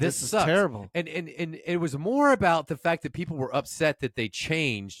 "This sucks. Is terrible." And it was more about the fact that people were upset that they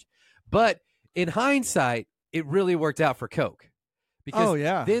changed, but in hindsight, it really worked out for Coke.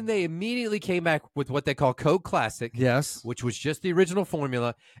 Because then they immediately came back with what they call Coke Classic, which was just the original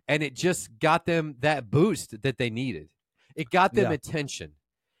formula, and it just got them that boost that they needed. It got them attention.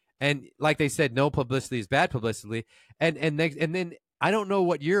 And like they said, no publicity is bad publicity. And then I don't know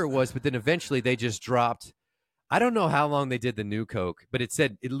what year it was, but then eventually they just dropped. I don't know how long they did the new Coke, but it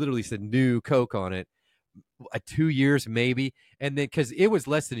literally said new Coke on it. 2 years maybe, and then because it was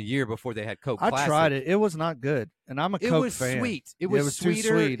less than a year before they had Coke Classic. I tried it. It was not good, and I'm a Coke fan. Sweet. It was sweeter.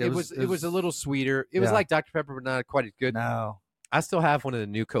 Too sweet. It was a little sweeter. It was like Dr. Pepper, but not quite as good. No, I still have one of the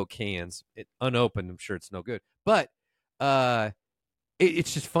new Coke cans. It unopened. I'm sure it's no good, but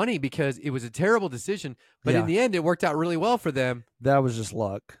it's just funny because it was a terrible decision, but in the end, it worked out really well for them. That was just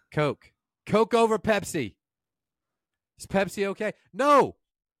luck. Coke over Pepsi. Is Pepsi okay? No.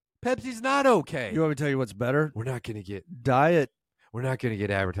 Pepsi's not okay. You want me to tell you what's better? We're not going to get Diet. We're not going to get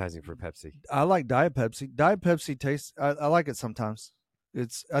advertising for Pepsi. I like Diet Pepsi. Diet Pepsi tastes. I like it sometimes.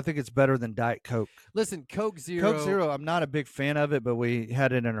 I think it's better than Diet Coke. Listen, Coke Zero. I'm not a big fan of it, but we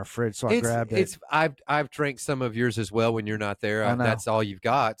had it in our fridge, so I grabbed it. I've drank some of yours as well when you're not there. I know. That's all you've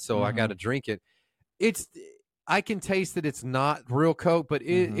got, so I got to drink it. I can taste that it's not real Coke, but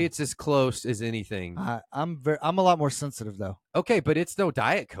it's as close as anything. I'm a lot more sensitive though. Okay, but it's no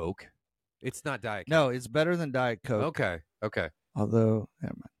Diet Coke. It's not Diet Coke. No, it's better than Diet Coke. Okay. Although,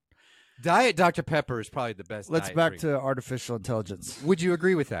 Diet Dr. Pepper is probably the best. Let's back to artificial intelligence. Would you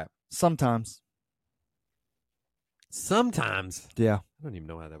agree with that? Sometimes. Yeah. I don't even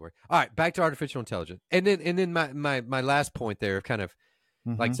know how that works. All right, back to artificial intelligence. And then my last point there of kind of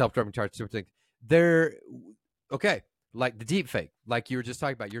like self-driving cars, super thing. Okay, like the deep fake, like you were just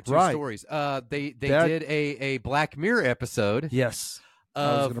talking about, your two stories. They did a Black Mirror episode. Yes.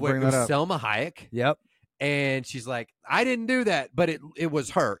 Of where it was Selma Hayek. Yep. And she's like, I didn't do that, but it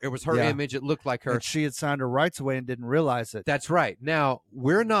was her. It was her image. It looked like her. And she had signed her rights away and didn't realize it. That's right. Now,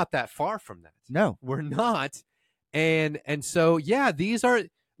 we're not that far from that. No. We're not. And so, yeah, these are,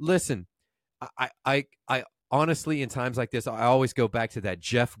 listen, I honestly, in times like this, I always go back to that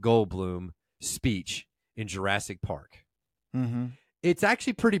Jeff Goldblum speech in Jurassic Park. Mm-hmm. It's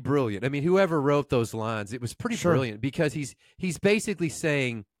actually pretty brilliant. I mean, whoever wrote those lines, it was pretty brilliant because he's basically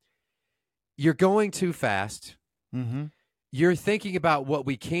saying, you're going too fast. Mm-hmm. You're thinking about what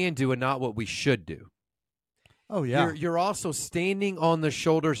we can do and not what we should do. Oh, yeah. You're also standing on the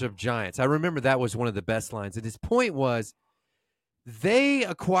shoulders of giants. I remember that was one of the best lines. And his point was they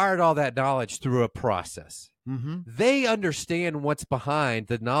acquired all that knowledge through a process. Mm-hmm. They understand what's behind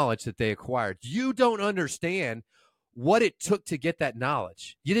the knowledge that they acquired. You don't understand what it took to get that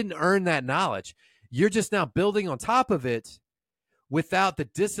knowledge. You didn't earn that knowledge. You're just now building on top of it without the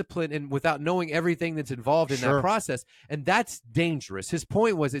discipline and without knowing everything that's involved in that process. And that's dangerous. His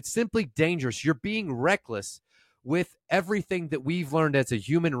point was it's simply dangerous. You're being reckless with everything that we've learned as a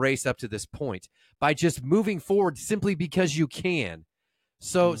human race up to this point by just moving forward simply because you can.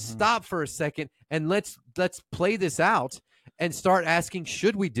 So stop for a second and let's play this out and start asking,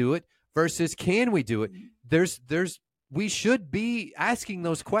 should we do it versus can we do it? We should be asking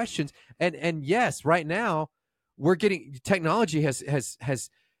those questions. And yes, right now we're getting technology has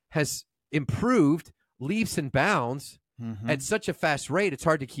improved leaps and bounds at such a fast rate. It's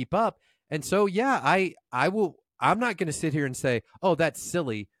hard to keep up. And so, yeah, I'm not going to sit here and say, oh, that's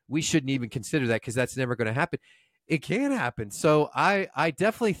silly. We shouldn't even consider that because that's never going to happen. It can happen. So I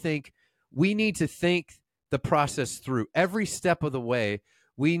definitely think we need to think the process through every step of the way.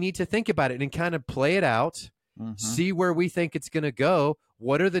 We need to think about it and kind of play it out, see where we think it's going to go.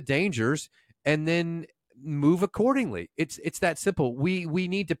 What are the dangers? And then move accordingly. It's that simple. We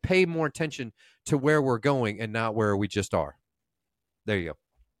need to pay more attention to where we're going and not where we just are. There you go.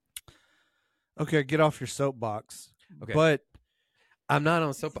 Okay, get off your soapbox. Okay. But I'm not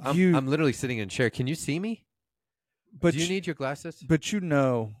on soap. I'm literally sitting in a chair. Can you see me? But do you need your glasses? But you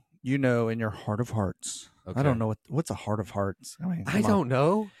know in your heart of hearts. Okay. I don't know what's a heart of hearts. I don't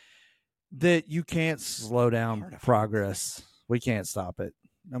know. That you can't slow down progress. We can't stop it.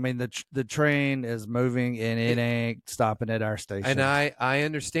 I mean, the train is moving and it ain't stopping at our station. And I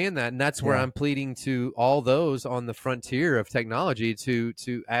understand that. And that's where I'm pleading to all those on the frontier of technology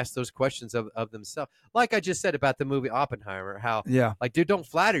to ask those questions of themselves. Like I just said about the movie Oppenheimer, how, like, dude, don't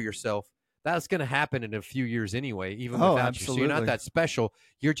flatter yourself. That's going to happen in a few years anyway, even without you. So you're not that special.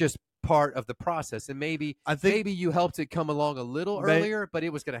 You're just part of the process. And maybe you helped it come along a little earlier, but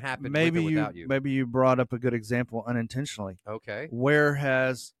it was going to happen without you. Maybe you brought up a good example unintentionally. Okay. Where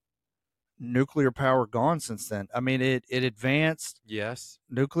has nuclear power gone since then? I mean, it advanced. Yes.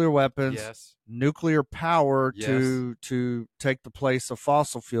 Nuclear weapons. Yes. Nuclear power to take the place of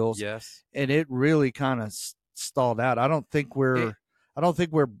fossil fuels. Yes. And it really kind of stalled out. I don't think we're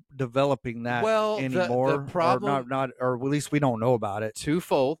developing that anymore. The problem, or at least we don't know about it.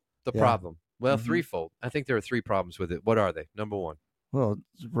 Twofold. The problem. Well, threefold. I think there are 3 problems with it. What are they? Number 1. Well,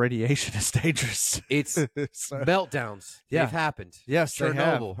 radiation is dangerous. It's meltdowns. They've happened. Yes, Chernobyl.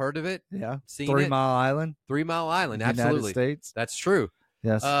 They have. Heard of it? Yeah. Seen 3 it? Mile Island. 3 Mile Island. United Absolutely. States. That's true.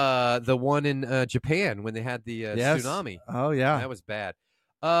 Yes. The one in Japan when they had the tsunami. Oh yeah. That was bad.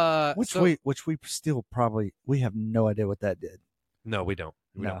 Which we still probably have no idea what that did. No, we don't.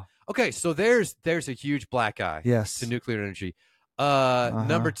 We don't. Okay, so there's a huge black eye. Yes. To nuclear energy.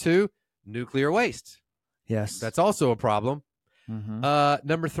 Number 2, nuclear waste. Yes. That's also a problem. Mm-hmm.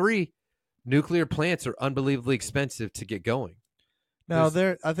 Number 3, nuclear plants are unbelievably expensive to get going. No,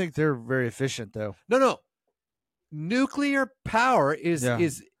 I think they're very efficient though. No. Nuclear power is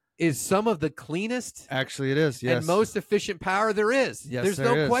some of the cleanest. Actually, it is. Yes. And most efficient power there is. Yes, There's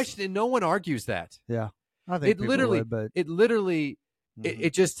no question, and no one argues that. Yeah. I think it literally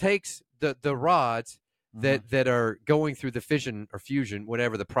It just takes the rods that are going through the fission or fusion,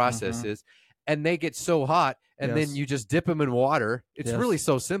 whatever the process is, and they get so hot, and then you just dip them in water. It's really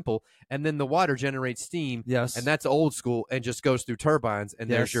so simple, and then the water generates steam, and that's old school, and just goes through turbines, and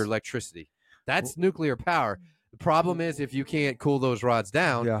there's your electricity. That's nuclear power. The problem is if you can't cool those rods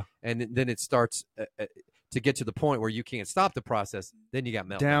down, and then it starts to get to the point where you can't stop the process, then you got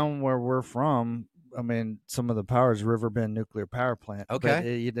meltdown. Down where we're from, I mean, some of the power is Riverbend Nuclear Power Plant.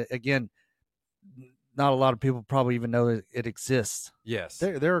 Okay. But again, not a lot of people probably even know it exists. Yes.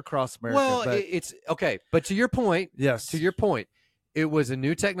 They're across America. Well, but it's okay. But to your point, it was a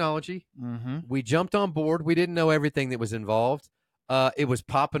new technology. We jumped on board. We didn't know everything that was involved. It was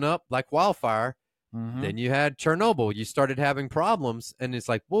popping up like wildfire. Then you had Chernobyl. You started having problems, and it's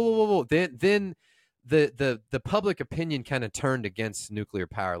like, whoa. Then the public opinion kind of turned against nuclear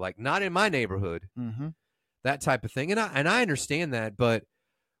power. Like, not in my neighborhood. That type of thing. And I understand that, but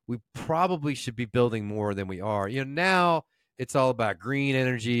we probably should be building more than we are. Now it's all about green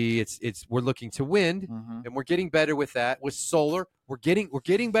energy. We're looking to wind, and we're getting better with that. With solar, we're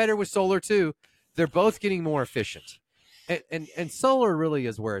getting better with solar too. They're both getting more efficient, and solar really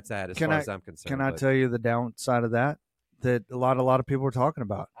is where it's at as far as I'm concerned. Can I tell you the downside of that a lot of people are talking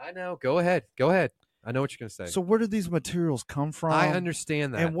about? I know. Go ahead. I know what you're going to say. So where do these materials come from? I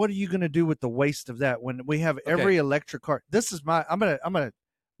understand that. And what are you going to do with the waste of that when we have every electric car? This is I'm gonna.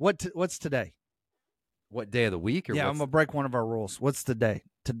 What's today? What day of the week? Or I'm gonna break one of our rules. What's the day?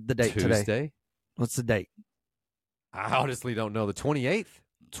 The date Tuesday? Today? What's the date? I honestly don't know. The 28th?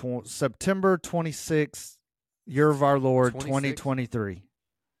 September 26th, year of our Lord, 2023.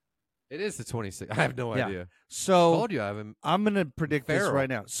 It is the 26th. I have no idea. So I told you I'm going to predict this right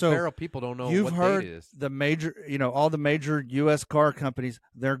now. So Feral people don't know you've what heard date it is. The major, all the major U.S. car companies,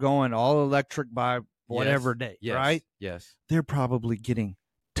 they're going all electric by whatever date, right? Yes. They're probably getting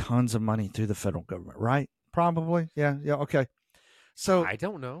tons of money through the federal government, right? Probably. Yeah. Okay. So I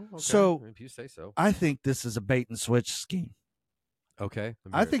don't know. Okay. So if you say so, I think this is a bait and switch scheme. Okay.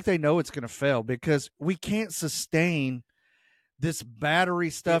 I think they know it's going to fail because we can't sustain this battery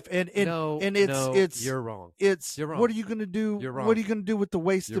stuff. And it's you're wrong. You're wrong. What are you going to do? You're wrong. What are you going to do with the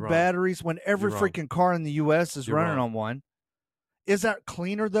waste of batteries when every freaking car in the U.S. is running on one? Is that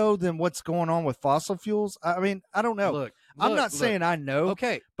cleaner though than what's going on with fossil fuels? I mean, I don't know. I'm not saying I know.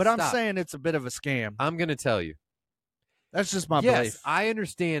 Okay, but I'm saying it's a bit of a scam. I'm going to tell you. That's just my belief. I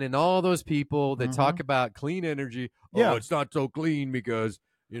understand. And all those people that talk about clean energy, it's not so clean because,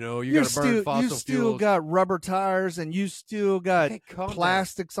 you got to burn fossil fuels. You still got rubber tires and you still got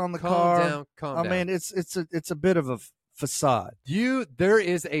plastics on the car. Calm down. I mean, it's a bit of a facade. There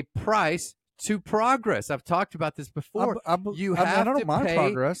is a price to progress. I've talked about this before. I don't mind pay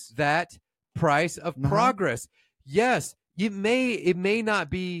progress. That price of progress. Yes. It may not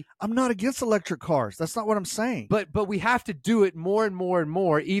be. I'm not against electric cars. That's not what I'm saying. But we have to do it more and more and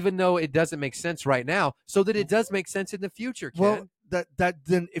more, even though it doesn't make sense right now, so that it does make sense in the future, Ken. Well, that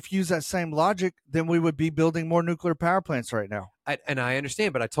then if you use that same logic, then we would be building more nuclear power plants right now. And I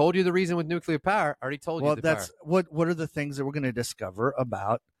understand, but I told you the reason with nuclear power. I already told you. What are the things that we're going to discover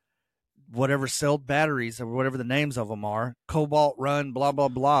about whatever cell batteries or whatever the names of them are? Cobalt run, blah blah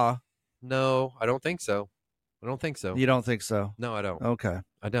blah. No, I don't think so. You don't think so? No, I don't. Okay.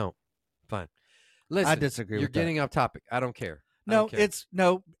 I don't. Fine. Listen, I disagree with that. You're getting off topip. I don't care.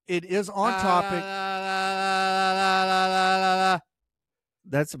 It is on topic.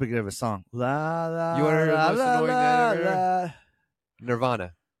 That's the beginning of a song. La, la, you want to hear the most annoying la, ever?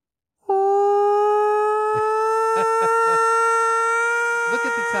 Nirvana.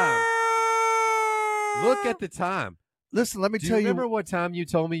 Look at the time. Listen, let me tell you. Remember what time you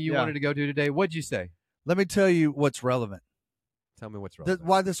told me you wanted to go to today? What'd you say? Let me tell you what's relevant. Tell me what's relevant.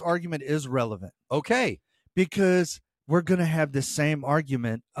 Why this argument is relevant. Okay. Because we're going to have this same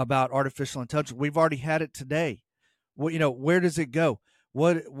argument about artificial intelligence. We've already had it today. Where does it go?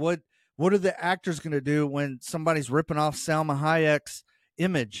 What are the actors going to do when somebody's ripping off Salma Hayek's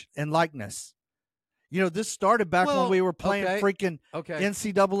image and likeness? This started back when we were playing freaking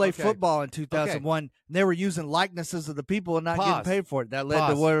NCAA football in 2001. And they were using likenesses of the people and not getting paid for it. That led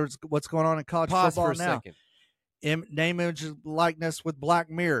to what's going on in college football now. Name, image, likeness with Black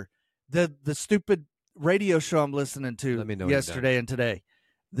Mirror. The stupid radio show I'm listening to yesterday and today.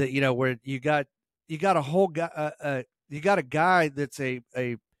 Where you got a whole guy, you got a guy that's a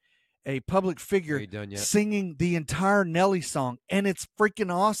public figure singing the entire Nelly song, and it's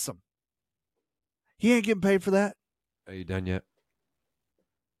freaking awesome. He ain't getting paid for that. Are you done yet?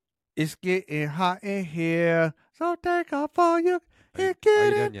 It's getting hot in here, so take off all your. Are you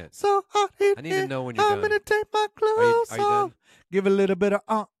done yet? So hot in I need to know when you're done. I'm gonna take my clothes off. Give a little bit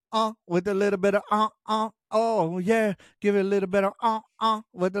of with a little bit of oh yeah, give it a little bit of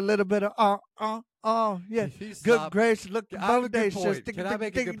with a little bit of oh yeah. Good gracious, look I have a good point. Can I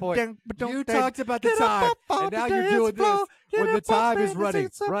make a good point? You talked about the time, and now you're doing this when the time is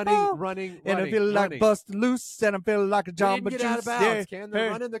running. And I feel like busting loose, and I feel like a Jamba Juice. Get out of bounds, Ken.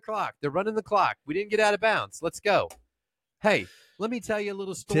 They're running the clock. They're running the clock. We didn't get out of bounds. Let's go. Hey, let me tell you a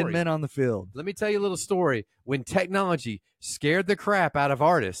little story. 10 men on the field. Let me tell you a little story. When technology scared the crap out of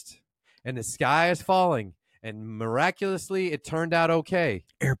artists, and the sky is falling, and miraculously it turned out okay.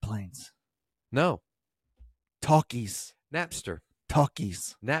 Airplanes. No. Talkies. Napster.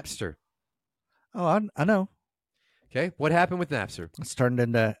 Talkies. Napster. Oh, I know. Okay, what happened with Napster? It's turned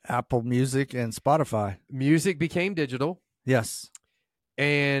into Apple Music and Spotify. Music became digital. Yes.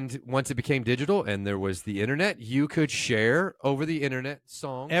 And once it became digital and there was the internet, you could share over the internet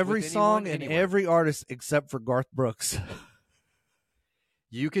songs. Every song and every artist except for Garth Brooks.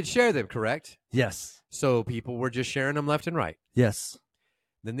 You could share them, correct? Yes. So people were just sharing them left and right. Yes.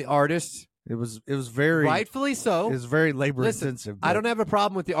 Then the artists. It was very rightfully so. It was very labor intensive. I don't have a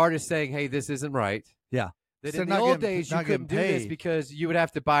problem with the artist saying, "Hey, this isn't right." Yeah. That in the old days you couldn't do this because you would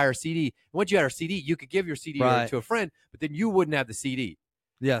have to buy our CD. Once you had our CD, you could give your CD to a friend, but then you wouldn't have the CD.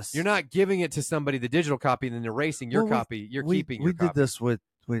 Yes. You're not giving it to somebody, the digital copy, and then erasing your copy. You're keeping your copy. We did this with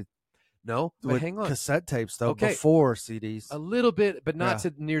hang on. Cassette tapes though, before CDs. A little bit, but not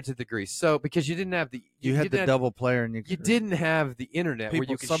near to the degree. So because you didn't have the you had the double player and you didn't have the internet where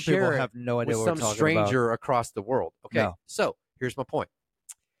you could share people have no idea with what some stranger across the world. Okay. No. So here's my point.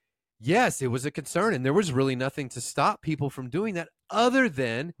 Yes, it was a concern, and there was really nothing to stop people from doing that other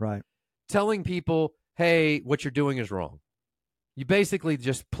than telling people, hey, what you're doing is wrong. You basically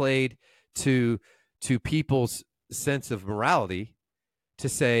just played to people's sense of morality to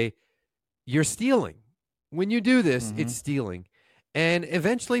say, you're stealing. When you do this, it's stealing. And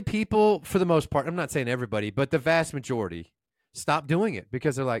eventually people, for the most part, I'm not saying everybody, but the vast majority stop doing it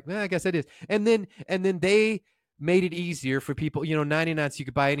because they're like, I guess it is. And then they made it easier for people, 99 cents. You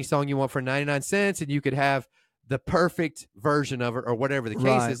could buy any song you want for 99 cents and you could have the perfect version of it or whatever the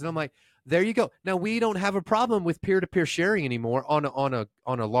case is. And I'm like, there you go. Now we don't have a problem with peer-to-peer sharing anymore on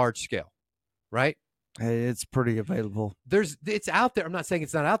a large scale, right? Hey, it's pretty available. It's out there. I'm not saying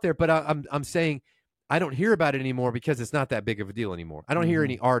it's not out there, but I'm saying I don't hear about it anymore because it's not that big of a deal anymore. I don't hear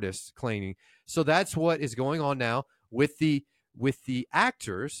any artists claiming. So that's what is going on now with the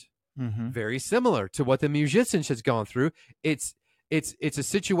actors. Very similar to what the musicians has gone through. It's a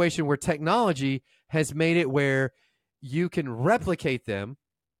situation where technology has made it where you can replicate them.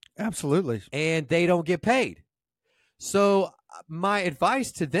 Absolutely. And they don't get paid. So my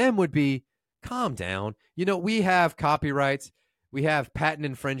advice to them would be, calm down. We have copyrights. We have patent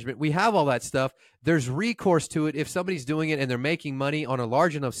infringement. We have all that stuff. There's recourse to it. If somebody's doing it and they're making money on a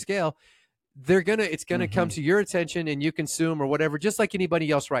large enough scale, it's gonna come to your attention and you consume or whatever, just like anybody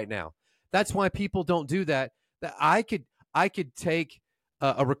else right now. That's why people don't do that. I could take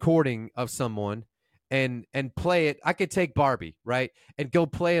a recording of someone and play it. I could take Barbie, right, and go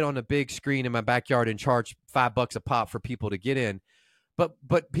play it on a big screen in my backyard and charge $5 a pop for people to get in.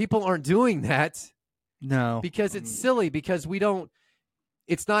 But people aren't doing that. No, because it's silly. Because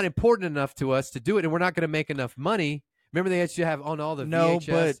it's not important enough to us to do it, and we're not going to make enough money. Remember, they used to have on all the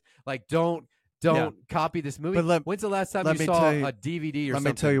VHS, like don't copy this movie. But when's the last time you saw a DVD or something? Let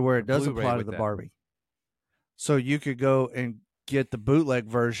me tell you where it does Blu-ray apply to the Barbie. So you could go and get the bootleg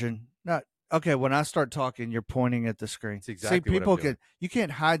version. When I start talking, you're pointing at the screen. That's exactly people what I'm doing. you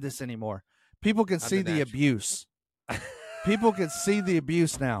can't hide this anymore. People can see the abuse. People can see the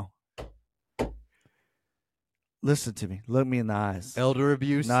abuse now. Listen to me. Look me in the eyes. Elder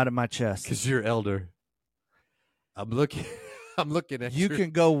abuse? Not in my chest. Because you're elder. I'm looking at you. You can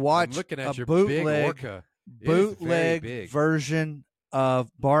go watch a bootleg version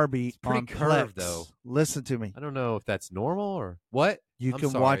of Barbie on curved, Plex. Though. Listen to me. I don't know if that's normal or what. You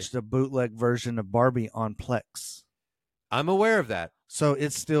can watch the bootleg version of Barbie on Plex. I'm aware of that. So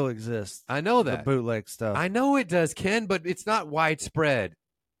it still exists. I know that. The bootleg stuff. I know it does, Ken, but it's not widespread.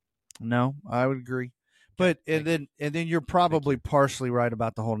 No, I would agree. But and then you're probably partially right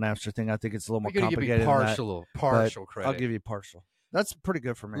about the whole Napster thing. I think it's a little more complicated. Give you partial credit. I'll give you partial. That's pretty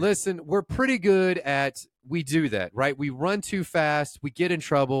good for me. Listen, we're pretty good at we do that, right? We run too fast, we get in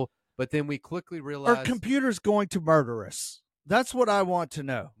trouble, but then we quickly realize are computers going to murder us? That's what I want to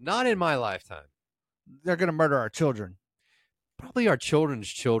know. Not in my lifetime. They're going to murder our children. Probably our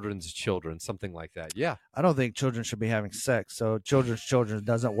children's children, something like that. Yeah. I don't think children should be having sex, so children's children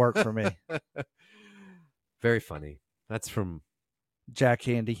doesn't work for me. Very funny. That's from Jack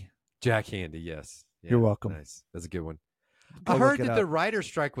Handy. Jack Handy, yes. Yeah, you're welcome. Nice. That's a good one. I heard that the writer's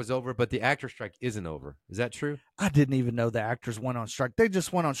strike was over, but the actor strike isn't over. Is that true? I didn't even know the actors went on strike. They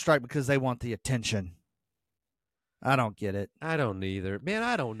just went on strike because they want the attention. I don't get it. I don't either. Man,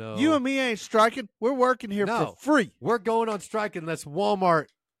 I don't know. You and me ain't striking. We're working here for free. We're going on strike unless Walmart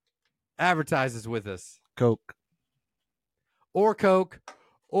advertises with us. Coke. Or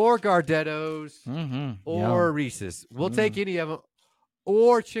Gardetto's, or Reese's. We'll take any of them.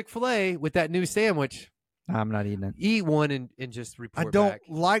 Or Chick-fil-A with that new sandwich. I'm not eating it. Eat one and just report I don't back.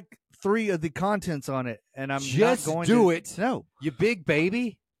 like 3 of the contents on it, and I'm just not going do to it. No. You big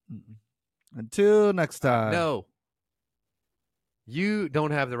baby. Until next time. No. You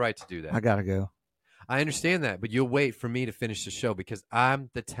don't have the right to do that. I got to go. I understand that, but you'll wait for me to finish the show because I'm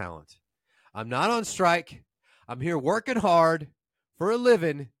the talent. I'm not on strike. I'm here working hard for a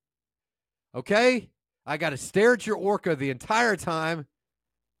living. Okay? I got to stare at your orca the entire time.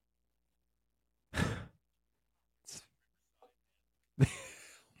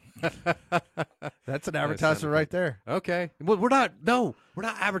 That's an advertisement right there. Okay. Well, we're not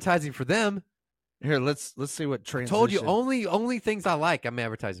advertising for them. Here, let's see what transition. I told you only things I like I'm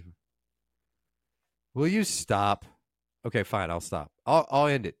advertising. Will you stop? Okay, fine, I'll stop. I'll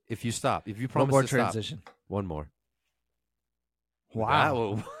end it if you stop. If you promise one more to transition. Stop. One more.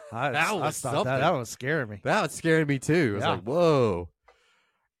 Wow. That was something. That was scaring me. That was scaring me too. I was like, whoa.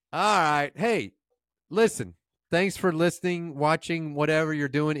 All right. Hey, listen. Thanks for listening, watching, whatever you're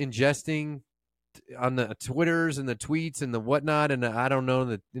doing, ingesting on the Twitters and the tweets and the whatnot, and I don't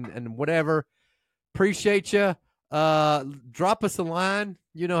know, and whatever. Appreciate you. Drop us a line.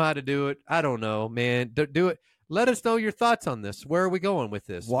 You know how to do it. I don't know, man. Do it. Let us know your thoughts on this. Where are we going with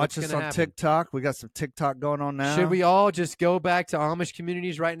this? Watch us on TikTok. We got some TikTok going on now. Should we all just go back to Amish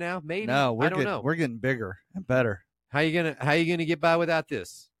communities right now? Maybe. No, I don't know. We're getting bigger and better. How you gonna get by without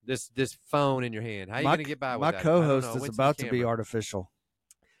this phone in your hand? How you gonna get by without it? My co-host is about to be artificial.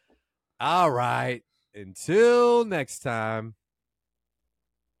 All right. Until next time.